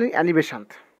প্রাণপুরুষ ছিলেন অ্যানি বেসান্ত।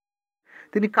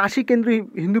 তিনি কাশী কেন্দ্রীয়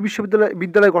হিন্দু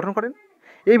বিদ্যালয় গঠন করেন।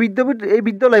 এই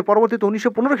বিদ্যালয় পরবর্তীতে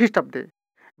 1915 খ্রিস্টাব্দে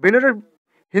বেনারস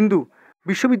হিন্দু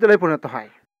বিশ্ববিদ্যালয়ে পরিণত হয়।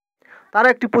 তারা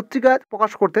একটি পত্রিকা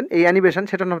প্রকাশ করতেন এই অ্যানি বেসান্ত,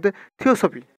 সেটার নাম হচ্ছে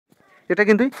থিওসফি, এটা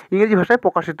কিন্তু ইংরেজি ভাষায়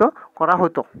প্রকাশিত করা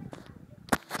হতো।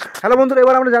 হ্যালো বন্ধুরা,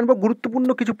 এবার আমরা জানবো গুরুত্বপূর্ণ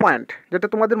কিছু পয়েন্ট যেটা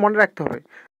তোমাদের মনে রাখতে হবে।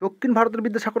 দক্ষিণ ভারতের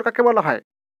বিদ্যাসাগর কাকে বলা হয়?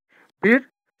 বীর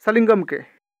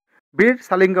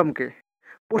সালিঙ্গমকে।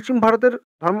 পশ্চিম ভারতের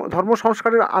ধর্ম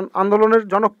সংস্কারের আন্দোলনের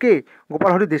জনক কে?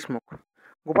 গোপাল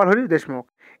হরি দেশমুখ।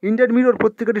 ইন্ডিয়ান মিরর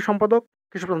পত্রিকাটির সম্পাদক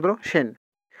কেশবচন্দ্র সেন।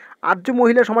 আর্য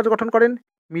মহিলা সমাজ গঠন করেন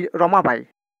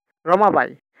রমাবাই।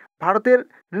 ভারতের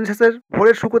রেনেসাঁসের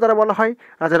ভোরের সুকতারা বলা হয়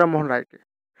রাজা রামমোহন রায়কে।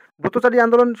 ব্রতচারী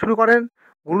আন্দোলন শুরু করেন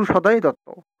গুরু সদয়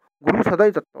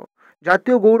দত্ত।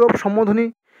 জাতীয় গৌরব সম্বোধনী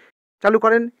চালু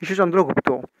করেন ঈশ্বরচন্দ্র গুপ্ত।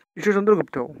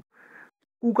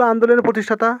 কুকা আন্দোলনের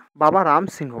প্রতিষ্ঠাতা বাবা রাম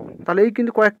সিংহ। তাহলে এই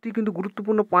কিন্তু কয়েকটি কিন্তু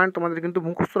গুরুত্বপূর্ণ পয়েন্ট তোমাদের কিন্তু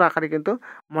মুখস্থ আকারে কিন্তু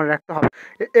মনে রাখতে হবে।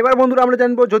 এবার বন্ধুরা, আমরা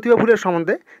জানবো জ্যোতিবা ফুলের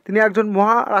সম্বন্ধে। তিনি একজন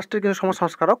মহারাষ্ট্রের কিন্তু সমাজ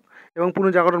সংস্কারক এবং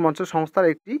পুনর্জাগরণ মঞ্চ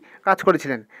সংস্থার একটি কাজ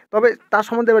করেছিলেন। তবে তার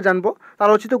সম্বন্ধে এবার জানবো। তার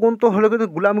রচিত গ্রন্থ হলো কিন্তু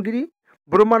গুলামগিরি,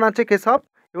 ব্রহ্মা নাচে কেশব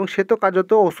এবং শ্বেত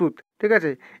কাজত ওষুধ, ঠিক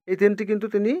আছে, এই তিনটি কিন্তু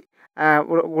তিনি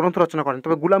গ্রন্থ রচনা করেন।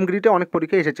 তবে গুলামগিরিটা অনেক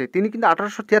পরীক্ষায় এসেছে। তিনি কিন্তু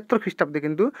 1873 খ্রিস্টাব্দে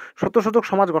কিন্তু সত্যশোধক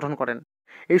সমাজ গঠন করেন।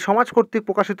 এই সমাজ কর্তৃক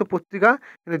প্রকাশিত পত্রিকা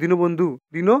কিন্তু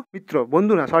দীনমিত্র,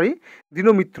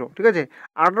 ঠিক আছে।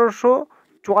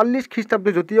 1844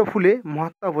 খ্রিস্টাব্দে জ্যোতিবা ফুলে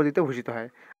মহাত্মা উপাধিতে ভূষিত হয়।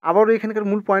 আবারও এখানকার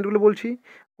মূল পয়েন্টগুলো বলছি।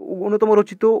 অন্যতম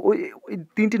রচিত ওই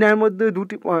তিনটি ন্যায়ের মধ্যে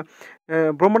দুটি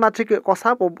ব্রহ্মনাথে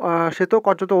কসাপ ও শ্বেত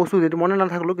কাজত ওষুধ, এটি মনে না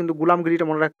থাকলেও কিন্তু গুলামগিরিটা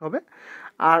মনে রাখতে হবে।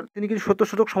 আর তিনি কিন্তু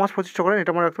সত্যশোধক সমাজ প্রতিষ্ঠা করেন,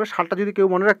 এটা মনে রাখতে হবে। সালটা যদি কেউ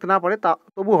মনে রাখতে না পারে তা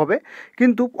তবু হবে।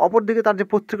 কিন্তু অপরদিকে তার যে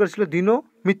পত্রিকা ছিল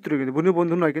দীনমিত্র, কিন্তু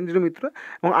বন্ধু নয় কিন্তু দীনমিত্র।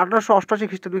 এবং 1888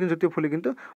 খ্রিস্টাব্দে কিন্তু জ্যোতিবা ফুলে কিন্তু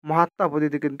মহাত্মা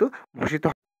উপাধিতে কিন্তু ভূষিত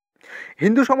হয়।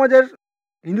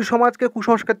 হিন্দু সমাজকে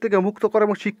কুসংস্কার থেকে মুক্ত করা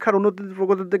এবং শিক্ষার উন্নতির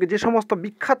প্রগতির থেকে যে সমস্ত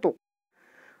বিখ্যাত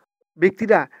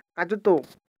ব্যক্তিরা কার্যত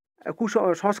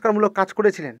সংস্কারমূলক কাজ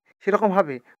করেছিলেন,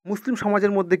 সেরকমভাবে মুসলিম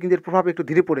সমাজের মধ্যে কিন্তু এর প্রভাব একটু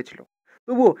ধীরে পড়েছিল।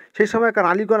 তবুও সেই সময়কার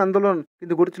আলীগড় আন্দোলন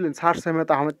কিন্তু গড়েছিলেন স্যার সৈয়দ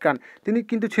আহমেদ খান। তিনি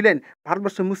কিন্তু ছিলেন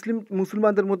ভারতবর্ষের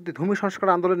মুসলমানদের মধ্যে ধর্মীয় সংস্কার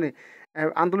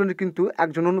আন্দোলনে কিন্তু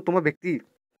একজন অন্যতম ব্যক্তি।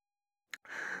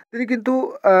 তিনি কিন্তু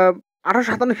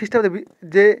 1857 খ্রিস্টাব্দে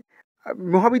যে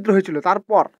মহাবিদ্রোহ হয়েছিল,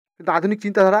 তারপর কিন্তু আধুনিক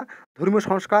চিন্তাধারা, ধর্মীয়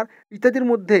সংস্কার ইত্যাদির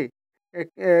মধ্যে এ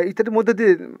এ ইত্যাদির মধ্যে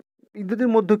দিয়ে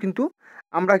ইত্যাদির মধ্যেও কিন্তু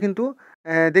আমরা কিন্তু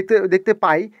দেখতে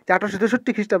পাই যে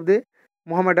 1863 খ্রিস্টাব্দে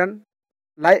মোহামেডান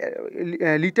লাই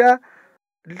লিটা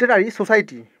Literary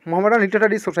society Mohammedan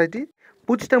Literary society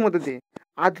প্রতিষ্ঠার মধ্যে দিয়ে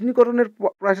আধুনিকরণের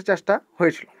প্রয়াসের চেষ্টা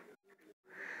হয়েছিল।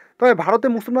 তবে ভারতে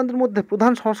মুসলমানদের মধ্যে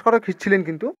প্রধান সংস্কারক ছিলেন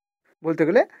কিন্তু বলতে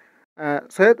গেলে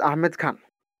সৈয়দ আহমেদ খান।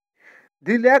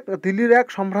 দিল্লির এক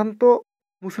সম্ভ্রান্ত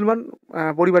মুসলমান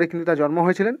পরিবারে কিন্তু তার জন্ম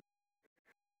হয়েছিলেন।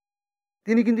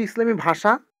 তিনি কিন্তু ইসলামী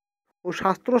ভাষা ও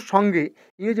শাস্ত্রর সঙ্গে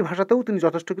ইংরেজি ভাষাতেও তিনি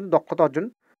যথেষ্ট কিন্তু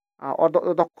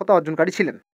দক্ষতা অর্জনকারী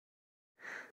ছিলেন।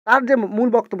 তার যে মূল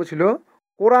বক্তব্য ছিল,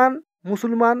 কোরআন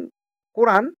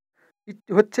কোরআন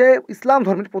হচ্ছে ইসলাম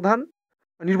ধর্মের প্রধান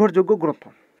নির্ভরযোগ্য গ্রন্থ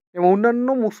এবং অন্যান্য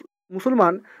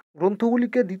মুসলমান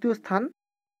গ্রন্থগুলিকে দ্বিতীয় স্থান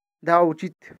দেওয়া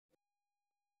উচিত।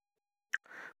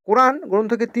 কোরআন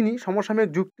গ্রন্থকে তিনি সমসাময়িক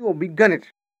যুক্তি ও বিজ্ঞানের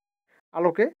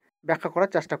আলোকে ব্যাখ্যা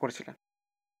করার চেষ্টা করেছিলেন।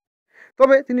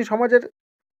 তবে তিনি সমাজের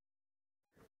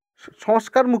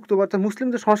সংস্কারমুক্ত বা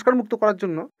মুসলিমদের সংস্কারমুক্ত করার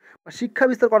জন্য বা শিক্ষা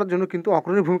বিস্তার করার জন্য কিন্তু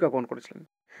অগ্রণী ভূমিকা গ্রহণ করেছিলেন।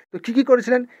 তো কী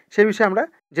করেছিলেন সেই বিষয়ে আমরা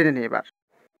জেনে নিই এবার।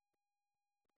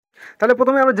 তাহলে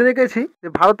প্রথমে আমরা জেনে গেছি যে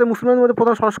ভারতের মুসলমানদের মধ্যে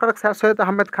প্রধান সংস্কারক স্যার সৈয়দ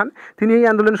আহমেদ খান। তিনি এই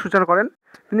আন্দোলনের সূচনা করেন।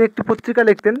 তিনি একটি পত্রিকা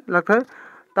লিখতেন,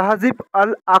 তাহাজিব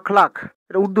আল আখলাক,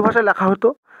 এটা উর্দু ভাষায় লেখা হতো।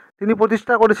 তিনি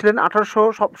প্রতিষ্ঠা করেছিলেন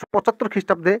 1875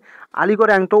 খ্রিস্টাব্দে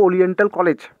আলিগড় অ্যাংলো ওরিয়েন্টাল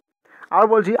কলেজ। আর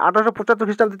বলছি 1875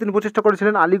 খ্রিস্টাব্দে তিনি প্রতিষ্ঠা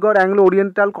করেছিলেন আলিগড় অ্যাংলো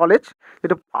ওরিয়েন্টাল কলেজ,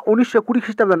 যেটা 1920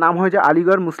 খ্রিস্টাব্দে নাম হয়ে যায়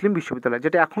আলিগড় মুসলিম বিশ্ববিদ্যালয়,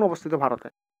 যেটা এখন অবস্থিত ভারতে।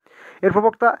 এর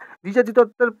প্রবক্তা দ্বিজাতি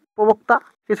তত্ত্বের প্রবক্তা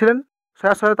কে ছিলেন?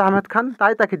 সৈয়দ আহমেদ খান,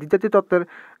 তাই তাকে দ্বিজাতি তত্ত্বের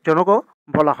জনকও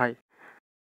বলা হয়।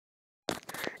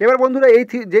 এবার বন্ধুরা,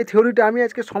 যে থিওরিটা আমি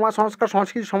আজকে সমাজ সংস্কার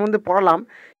সংস্কৃতি সম্বন্ধে পড়ালাম,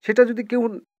 সেটা যদি কেউ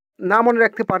না মনে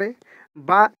রাখতে পারে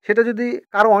বা সেটা যদি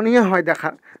কারো অনীহা হয়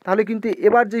দেখার, তাহলে কিন্তু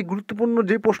এবার যে গুরুত্বপূর্ণ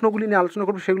যে প্রশ্নগুলি নিয়ে আলোচনা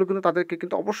করবো সেগুলো কিন্তু তাদেরকে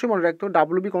কিন্তু অবশ্যই মনে রাখতে হবে।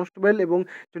 ডাব্লিউবি কনস্টেবল এবং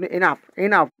জন্য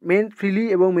এনাফ মেন ফ্রিলি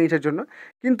এবং মেরিটের জন্য,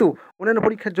 কিন্তু অন্যান্য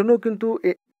পরীক্ষার জন্যও কিন্তু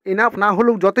এনাফ না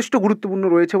হলেও যথেষ্ট গুরুত্বপূর্ণ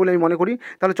রয়েছে বলে আমি মনে করি।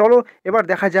 তাহলে চলো এবার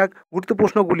দেখা যাক গুরুত্ব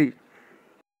প্রশ্নগুলি।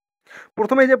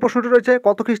 প্রথমে যে প্রশ্নটি রয়েছে,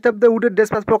 কত খ্রিস্টাব্দে উডের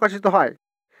ডেসপ্যাচ প্রকাশিত হয়?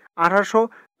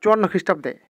 1854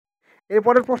 খ্রিস্টাব্দে।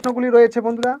 এরপরের প্রশ্নগুলি রয়েছে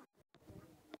বন্ধুরা,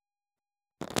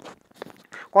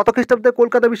 কত খ্রিস্টাব্দে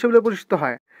কলকাতা বিশ্ববিদ্যালয় প্রতিষ্ঠিত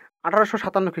হয়?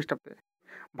 1857 খ্রিস্টাব্দে।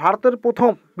 ভারতের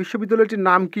প্রথম বিশ্ববিদ্যালয়টির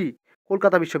নাম কি?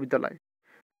 কলকাতা বিশ্ববিদ্যালয়।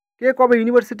 কে কবে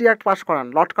ইউনিভার্সিটি অ্যাক্ট পাশ করান?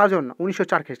 লর্ড কার্জন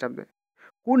 1904 খ্রিস্টাব্দে।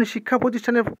 কোন শিক্ষা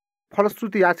প্রতিষ্ঠানের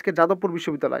ফলশ্রুতি আজকের যাদবপুর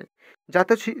বিশ্ববিদ্যালয়?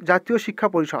 জাতীয় শিক্ষা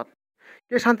পরিষদ।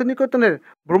 কে শান্তিনিকেতনের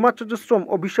ব্রহ্মচর্যাশ্রম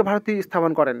ও বিশ্বভারতী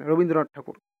স্থাপন করেন? রবীন্দ্রনাথ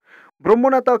ঠাকুর।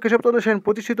 ব্রহ্মনেতা কেশবচন্দ্র সেন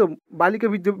প্রতিষ্ঠিত বালিকা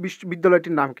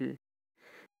বিদ্যালয়টির নাম কি?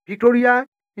 Victoria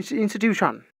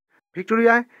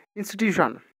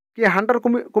institution. কে হান্টার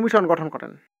কমিশন গঠন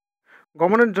করেন?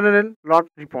 Governor general Lord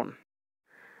Ripon.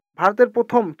 ভারতের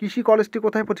প্রথম কৃষি কলেজটি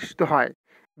কোথায় প্রতিষ্ঠিত হয়?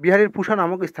 বিহারের পুসা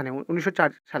নামক স্থানে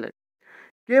 1904 সালে।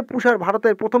 কে পুসার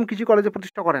ভারতের প্রথম কৃষি কলেজে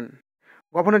প্রতিষ্ঠা করেন?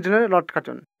 Governor general Lord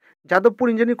Curzon. Jadavpur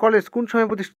engineering college কোন সময়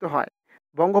প্রতিষ্ঠিত হয়?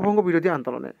 বঙ্গভঙ্গ বিরোধী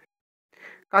আন্দোলনে।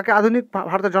 কাকে আধুনিক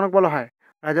ভারতের জনক বলা হয়?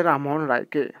 রাজা রামমোহন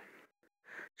রায়কে।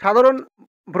 সাধারণ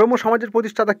ব্রহ্ম সমাজের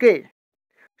প্রতিষ্ঠাতা কে?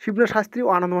 শিবনাথ শাস্ত্রী ও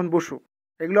আনন্দমোহন বসু।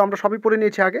 এগুলো আমরা সবই পড়ে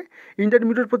নিয়েছি আগে।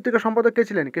 ইন্টারমিডিয়েট পত্রিকার সম্পাদক কে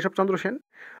ছিলেন? কেশবচন্দ্র সেন।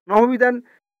 নববিধান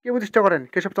কে প্রতিষ্ঠা করেন?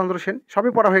 কেশবচন্দ্র সেন।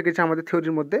 সবই পড়া হয়ে গেছে আমাদের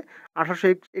থিওরির মধ্যে।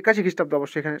 1881 খ্রিস্টাব্দ,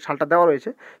 অবশ্যই এখানে সালটা দেওয়া রয়েছে।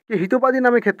 কে হিতোপাধি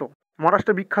নামে খ্যাত?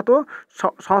 মহারাষ্ট্রের বিখ্যাত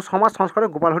সমাজ সংস্কারক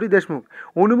গোপালহরি দেশমুখ।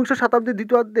 ঊনবিংশ শতাব্দীর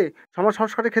দ্বিতীয়ার্ধে সমাজ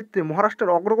সংস্কারের ক্ষেত্রে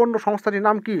মহারাষ্ট্রের অগ্রগণ্য সংস্থাটির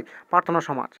নাম কি? প্রার্থনা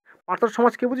সমাজ। প্রার্থনা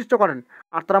সমাজ কে প্রতিষ্ঠা করেন?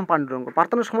 আত্মারাম পাণ্ডুরঙ্গ।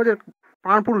 প্রার্থনা সমাজের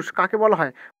প্রাণপুরুষ কাকে বলা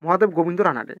হয়? মহাদেব গোবিন্দ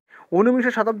রানাডে। ঊনবিংশ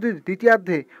শতাব্দীর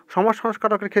দ্বিতীয়ার্ধে সমাজ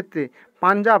সংস্কারকের ক্ষেত্রে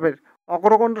পাঞ্জাবের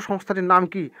অগ্রগণ্য সংস্থাটির নাম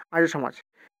কি? আর্য সমাজ।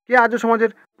 কে আর্য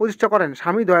সমাজের প্রতিষ্ঠা করেন?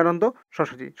 স্বামী দয়ানন্দ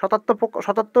সরস্বতী।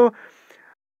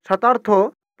 শতার্থ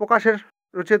প্রকাশের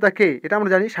রচয়িতা কে? এটা আমরা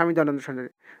জানি, স্বামী দয়ানন্দ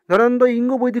সরস্বতী। দয়ানন্দ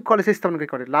ইঙ্গ বৈদিক কলেজে স্থাপনকে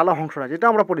করে? লালা হংসরাজ। এটা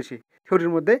আমরা পড়েছি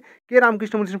থিওরির মধ্যে। কে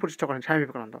রামকৃষ্ণ মিশন প্রতিষ্ঠা করেন? স্বামী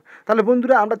বিবেকানন্দ। তাহলে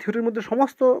বন্ধুরা, আমরা থিওরির মধ্যে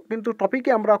সমস্ত কিন্তু টপিকে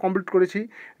আমরা কমপ্লিট করেছি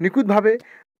নিখুঁতভাবে।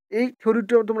 এই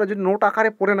থিওরিটা তোমরা যদি নোট আকারে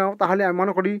পড়ে নাও, তাহলে আমি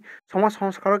মনে করি সমাজ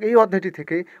সংস্কারক এই অধ্যায়টি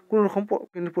থেকে কোনো রকম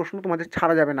কিন্তু প্রশ্ন তোমাদের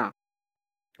ছাড়া যাবে না।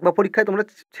 বা পরীক্ষায় তোমরা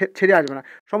ছেড়ে আসবে না,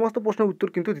 সমস্ত প্রশ্নের উত্তর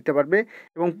কিন্তু দিতে পারবে।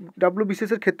 এবং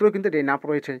WBCS এর ক্ষেত্রেও কিন্তু এনাফ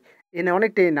রয়েছে,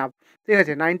 অনেকটা এনাফ, ঠিক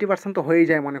আছে? 90% তো হয়েই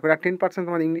যায় মনে করো, আর 10%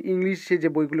 তোমাদের ইংলিশে যে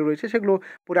বইগুলো রয়েছে সেগুলো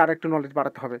পড়ে আরেকটু নলেজ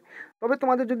বাড়াতে হবে। তবে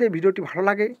তোমাদের যদি এই ভিডিওটি ভালো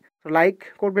লাগে তো লাইক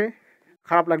করবে,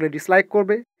 খারাপ লাগলে ডিসলাইক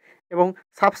করবে এবং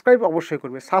সাবস্ক্রাইব অবশ্যই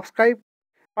করবে। সাবস্ক্রাইব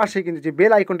পাশে কিন্তু যে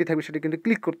বেল আইকনটি থাকবে সেটা কিন্তু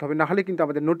ক্লিক করতে হবে, নাহলে কিন্তু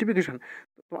আমাদের নোটিফিকেশন,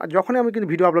 যখনই আমি কিন্তু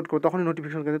ভিডিও আপলোড করবো তখনই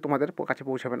নোটিফিকেশন কিন্তু তোমাদের কাছে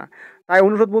পৌঁছাবে না। তাই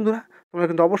অনুরোধ বন্ধুরা, তোমরা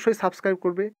কিন্তু অবশ্যই সাবস্ক্রাইব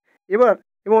করবে। এবার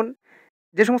এবং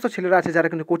যে সমস্ত ছেলেরা আছে যারা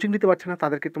কিন্তু কোচিং নিতে পারছে না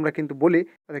তাদেরকে তোমরা কিন্তু বলে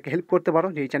তাদেরকে হেল্প করতে পারো,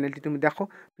 যে এই চ্যানেলটি তুমি দেখো,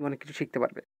 তুমি অনেক কিছু শিখতে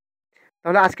পারবে।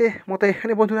 তাহলে আজকে মতো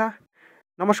এখানে বন্ধুরা,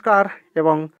 নমস্কার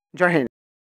এবং জয় হিন্দ।